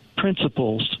the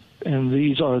principles, and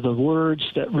these are the words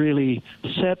that really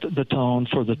set the tone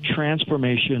for the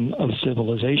transformation of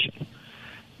civilization.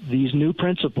 These new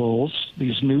principles,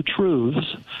 these new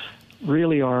truths,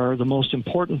 really are the most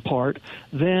important part.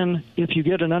 Then, if you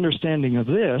get an understanding of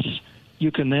this, you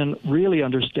can then really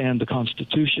understand the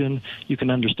Constitution, you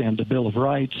can understand the Bill of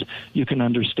Rights, you can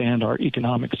understand our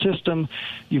economic system,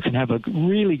 you can have a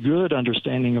really good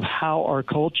understanding of how our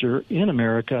culture in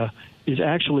America is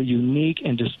actually unique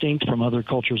and distinct from other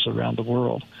cultures around the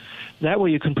world. That way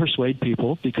you can persuade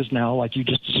people, because now, like you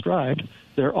just described,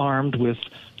 they're armed with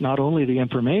not only the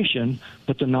information,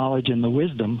 but the knowledge and the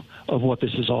wisdom of what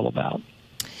this is all about.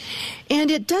 And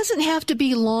it doesn't have to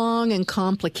be long and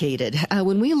complicated.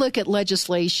 When we look at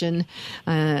legislation,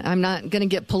 I'm not going to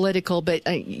get political, but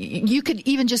you could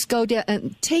even just go down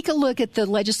and take a look at the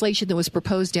legislation that was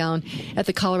proposed down at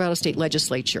the Colorado State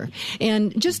Legislature.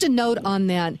 And just a note on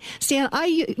that, Stan, I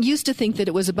used to think that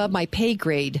it was above my pay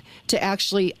grade to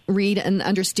actually read and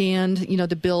understand,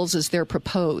 the bills as they're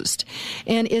proposed.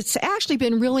 And it's actually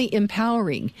been really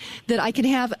empowering that I can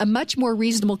have a much more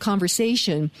reasonable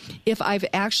conversation if I've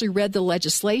actually read the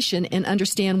legislation and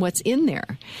understand what's in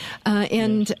there.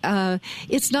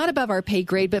 It's not above our pay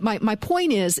grade, but my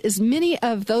point is many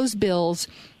of those bills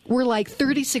were like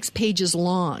 36 pages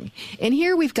long. And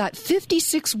here we've got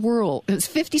 56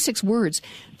 words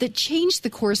that changed the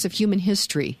course of human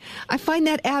history. I find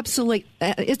that absolutely,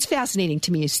 it's fascinating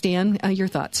to me. Stan, your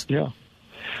thoughts? Yeah.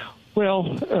 Well,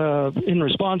 in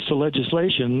response to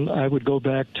legislation, I would go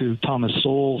back to Thomas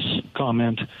Sowell's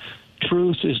comment,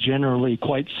 truth is generally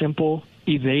quite simple.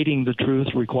 Evading the truth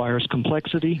requires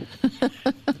complexity.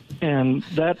 And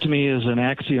that, to me, is an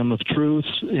axiom of truth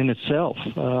in itself.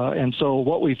 And so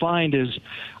what we find is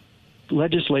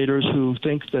legislators who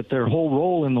think that their whole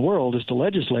role in the world is to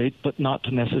legislate, but not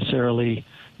to necessarily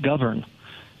govern.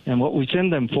 And what we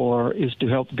send them for is to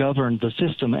help govern the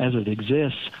system as it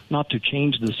exists, not to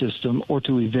change the system or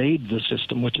to evade the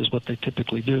system, which is what they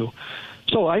typically do.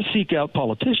 So I seek out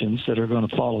politicians that are going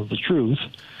to follow the truth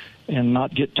and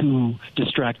not get too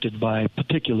distracted by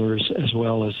particulars as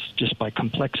well as just by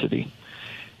complexity.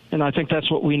 And I think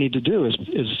that's what we need to do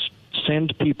is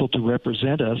send people to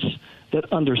represent us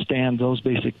that understand those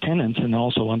basic tenets and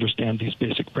also understand these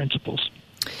basic principles.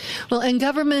 Well, and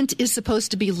government is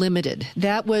supposed to be limited.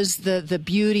 That was the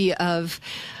beauty of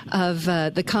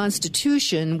the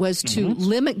Constitution, was to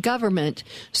limit government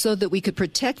so that we could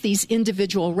protect these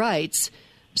individual rights,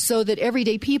 so that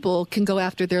everyday people can go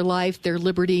after their life, their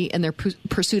liberty, and their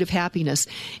pursuit of happiness.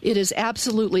 It is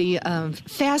absolutely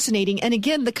fascinating. And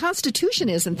again, the Constitution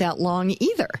isn't that long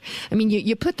either. I mean,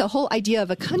 you put the whole idea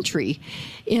of a country,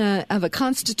 of a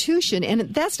Constitution, and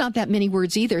that's not that many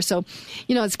words either. So,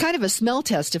 it's kind of a smell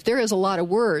test. If there is a lot of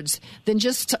words, then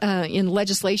just in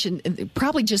legislation,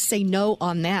 probably just say no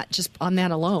on that, just on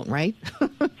that alone, right?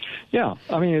 Yeah.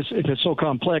 I mean, if it's so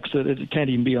complex that it can't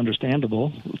even be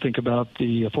understandable, think about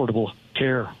the Affordable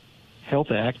Care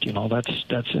Health Act.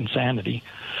 That's insanity.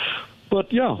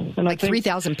 But yeah, and like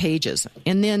 3,000 pages,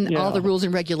 and then all the rules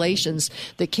and regulations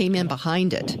that came in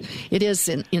behind it. It is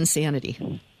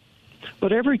insanity.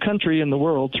 But every country in the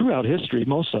world throughout history,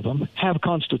 most of them, have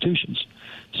constitutions.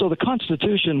 So the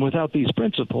Constitution without these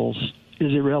principles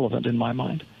is irrelevant in my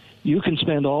mind. You can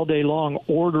spend all day long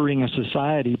ordering a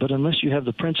society, but unless you have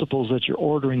the principles that you're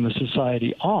ordering the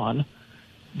society on,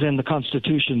 then the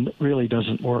Constitution really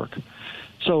doesn't work.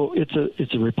 So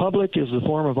it's a republic is the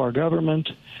form of our government.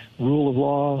 Rule of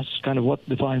law is kind of what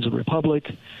defines a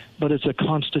republic, but it's a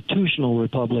constitutional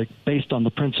republic based on the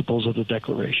principles of the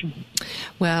Declaration.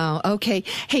 Wow. Okay.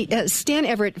 Hey, Stan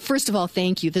Everett, first of all,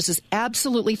 thank you. This is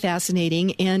absolutely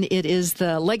fascinating, and it is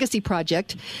the Legacy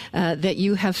Project that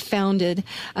you have founded.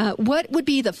 What would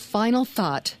be the final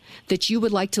thought that you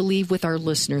would like to leave with our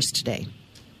listeners today?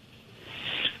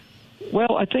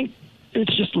 Well, I think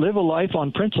it's just live a life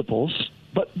on principles.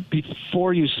 But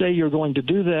before you say you're going to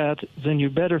do that, then you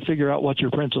better figure out what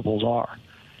your principles are.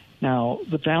 Now,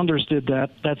 the founders did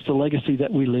that. That's the legacy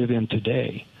that we live in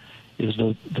today, is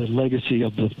the legacy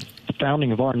of the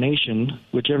founding of our nation,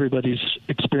 which everybody's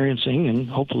experiencing and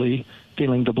hopefully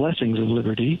feeling the blessings of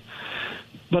liberty.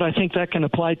 But I think that can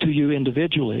apply to you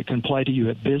individually. It can apply to you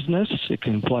at business. It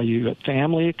can apply to you at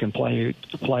family. It can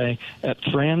apply at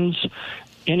friends,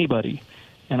 anybody.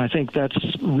 And I think that's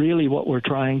really what we're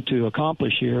trying to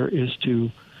accomplish here, is to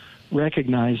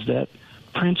recognize that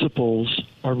principles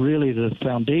are really the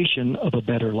foundation of a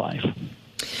better life.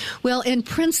 Well, and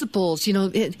principles,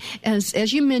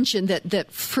 as you mentioned, that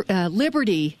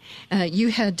liberty,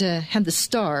 you had the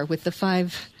star with the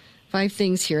five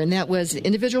things here, and that was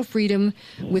individual freedom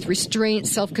with restraint,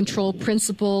 self-control,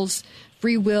 principles,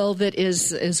 free will that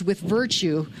is with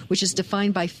virtue, which is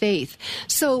defined by faith.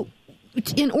 So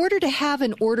in order to have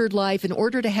an ordered life, in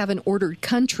order to have an ordered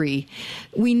country,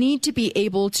 we need to be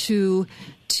able to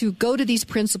go to these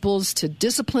principles, to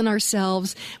discipline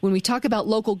ourselves. When we talk about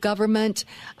local government,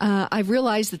 I've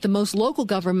realized that the most local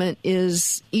government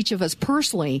is each of us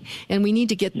personally, and we need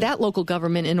to get that local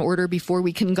government in order before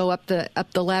we can go up the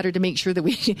ladder to make sure that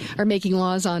we are making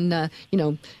laws on at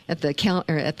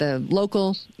the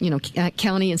local,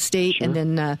 county and state, sure, and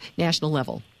then national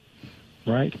level.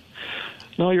 Right.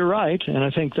 No, you're right, and I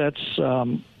think that's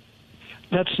the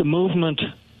movement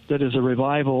that is a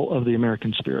revival of the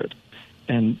American spirit.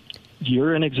 And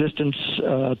you're in existence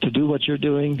to do what you're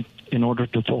doing in order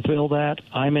to fulfill that.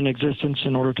 I'm in existence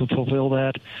in order to fulfill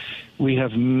that. We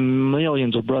have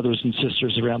millions of brothers and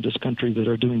sisters around this country that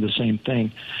are doing the same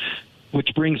thing,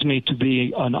 which brings me to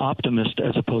be an optimist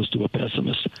as opposed to a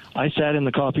pessimist. I sat in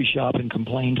the coffee shop and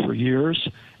complained for years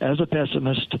as a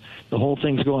pessimist. The whole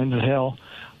thing's going to hell.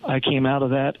 I came out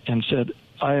of that and said,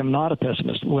 I am not a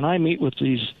pessimist. When I meet with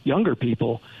these younger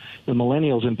people, the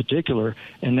millennials in particular,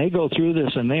 and they go through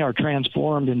this and they are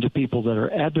transformed into people that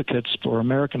are advocates for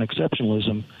American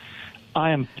exceptionalism,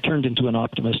 I am turned into an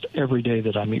optimist every day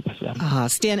that I meet with them.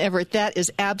 Stan Everett, that is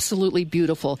absolutely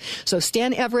beautiful. So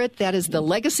Stan Everett, that is the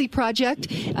Legacy Project.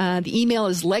 The email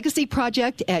is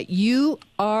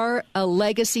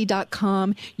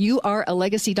legacyproject@youarelegacy.com,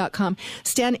 youarelegacy.com.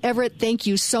 Stan Everett, thank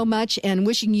you so much, and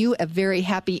wishing you a very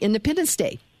happy Independence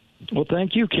Day. Well,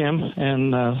 thank you, Kim,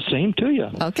 and same to you.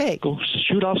 Okay. Go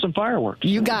shoot off some fireworks.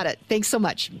 You got it. Thanks so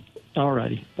much. All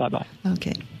righty. Bye-bye.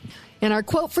 Okay. And our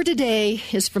quote for today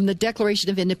is from the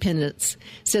Declaration of Independence.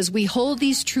 It says, "We hold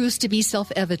these truths to be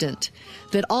self-evident,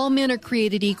 that all men are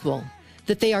created equal,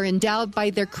 that they are endowed by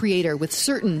their Creator with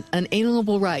certain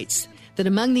unalienable rights, that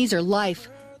among these are life,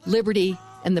 liberty,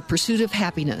 and the pursuit of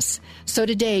happiness." So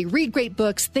today, read great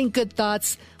books, think good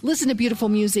thoughts, listen to beautiful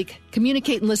music,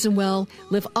 communicate and listen well,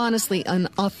 live honestly and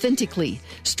authentically,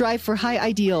 strive for high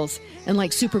ideals, and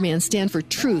like Superman, stand for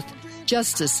truth,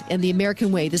 justice, and the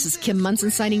American way. This is Kim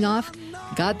Munson signing off.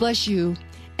 God bless you,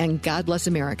 and God bless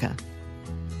America.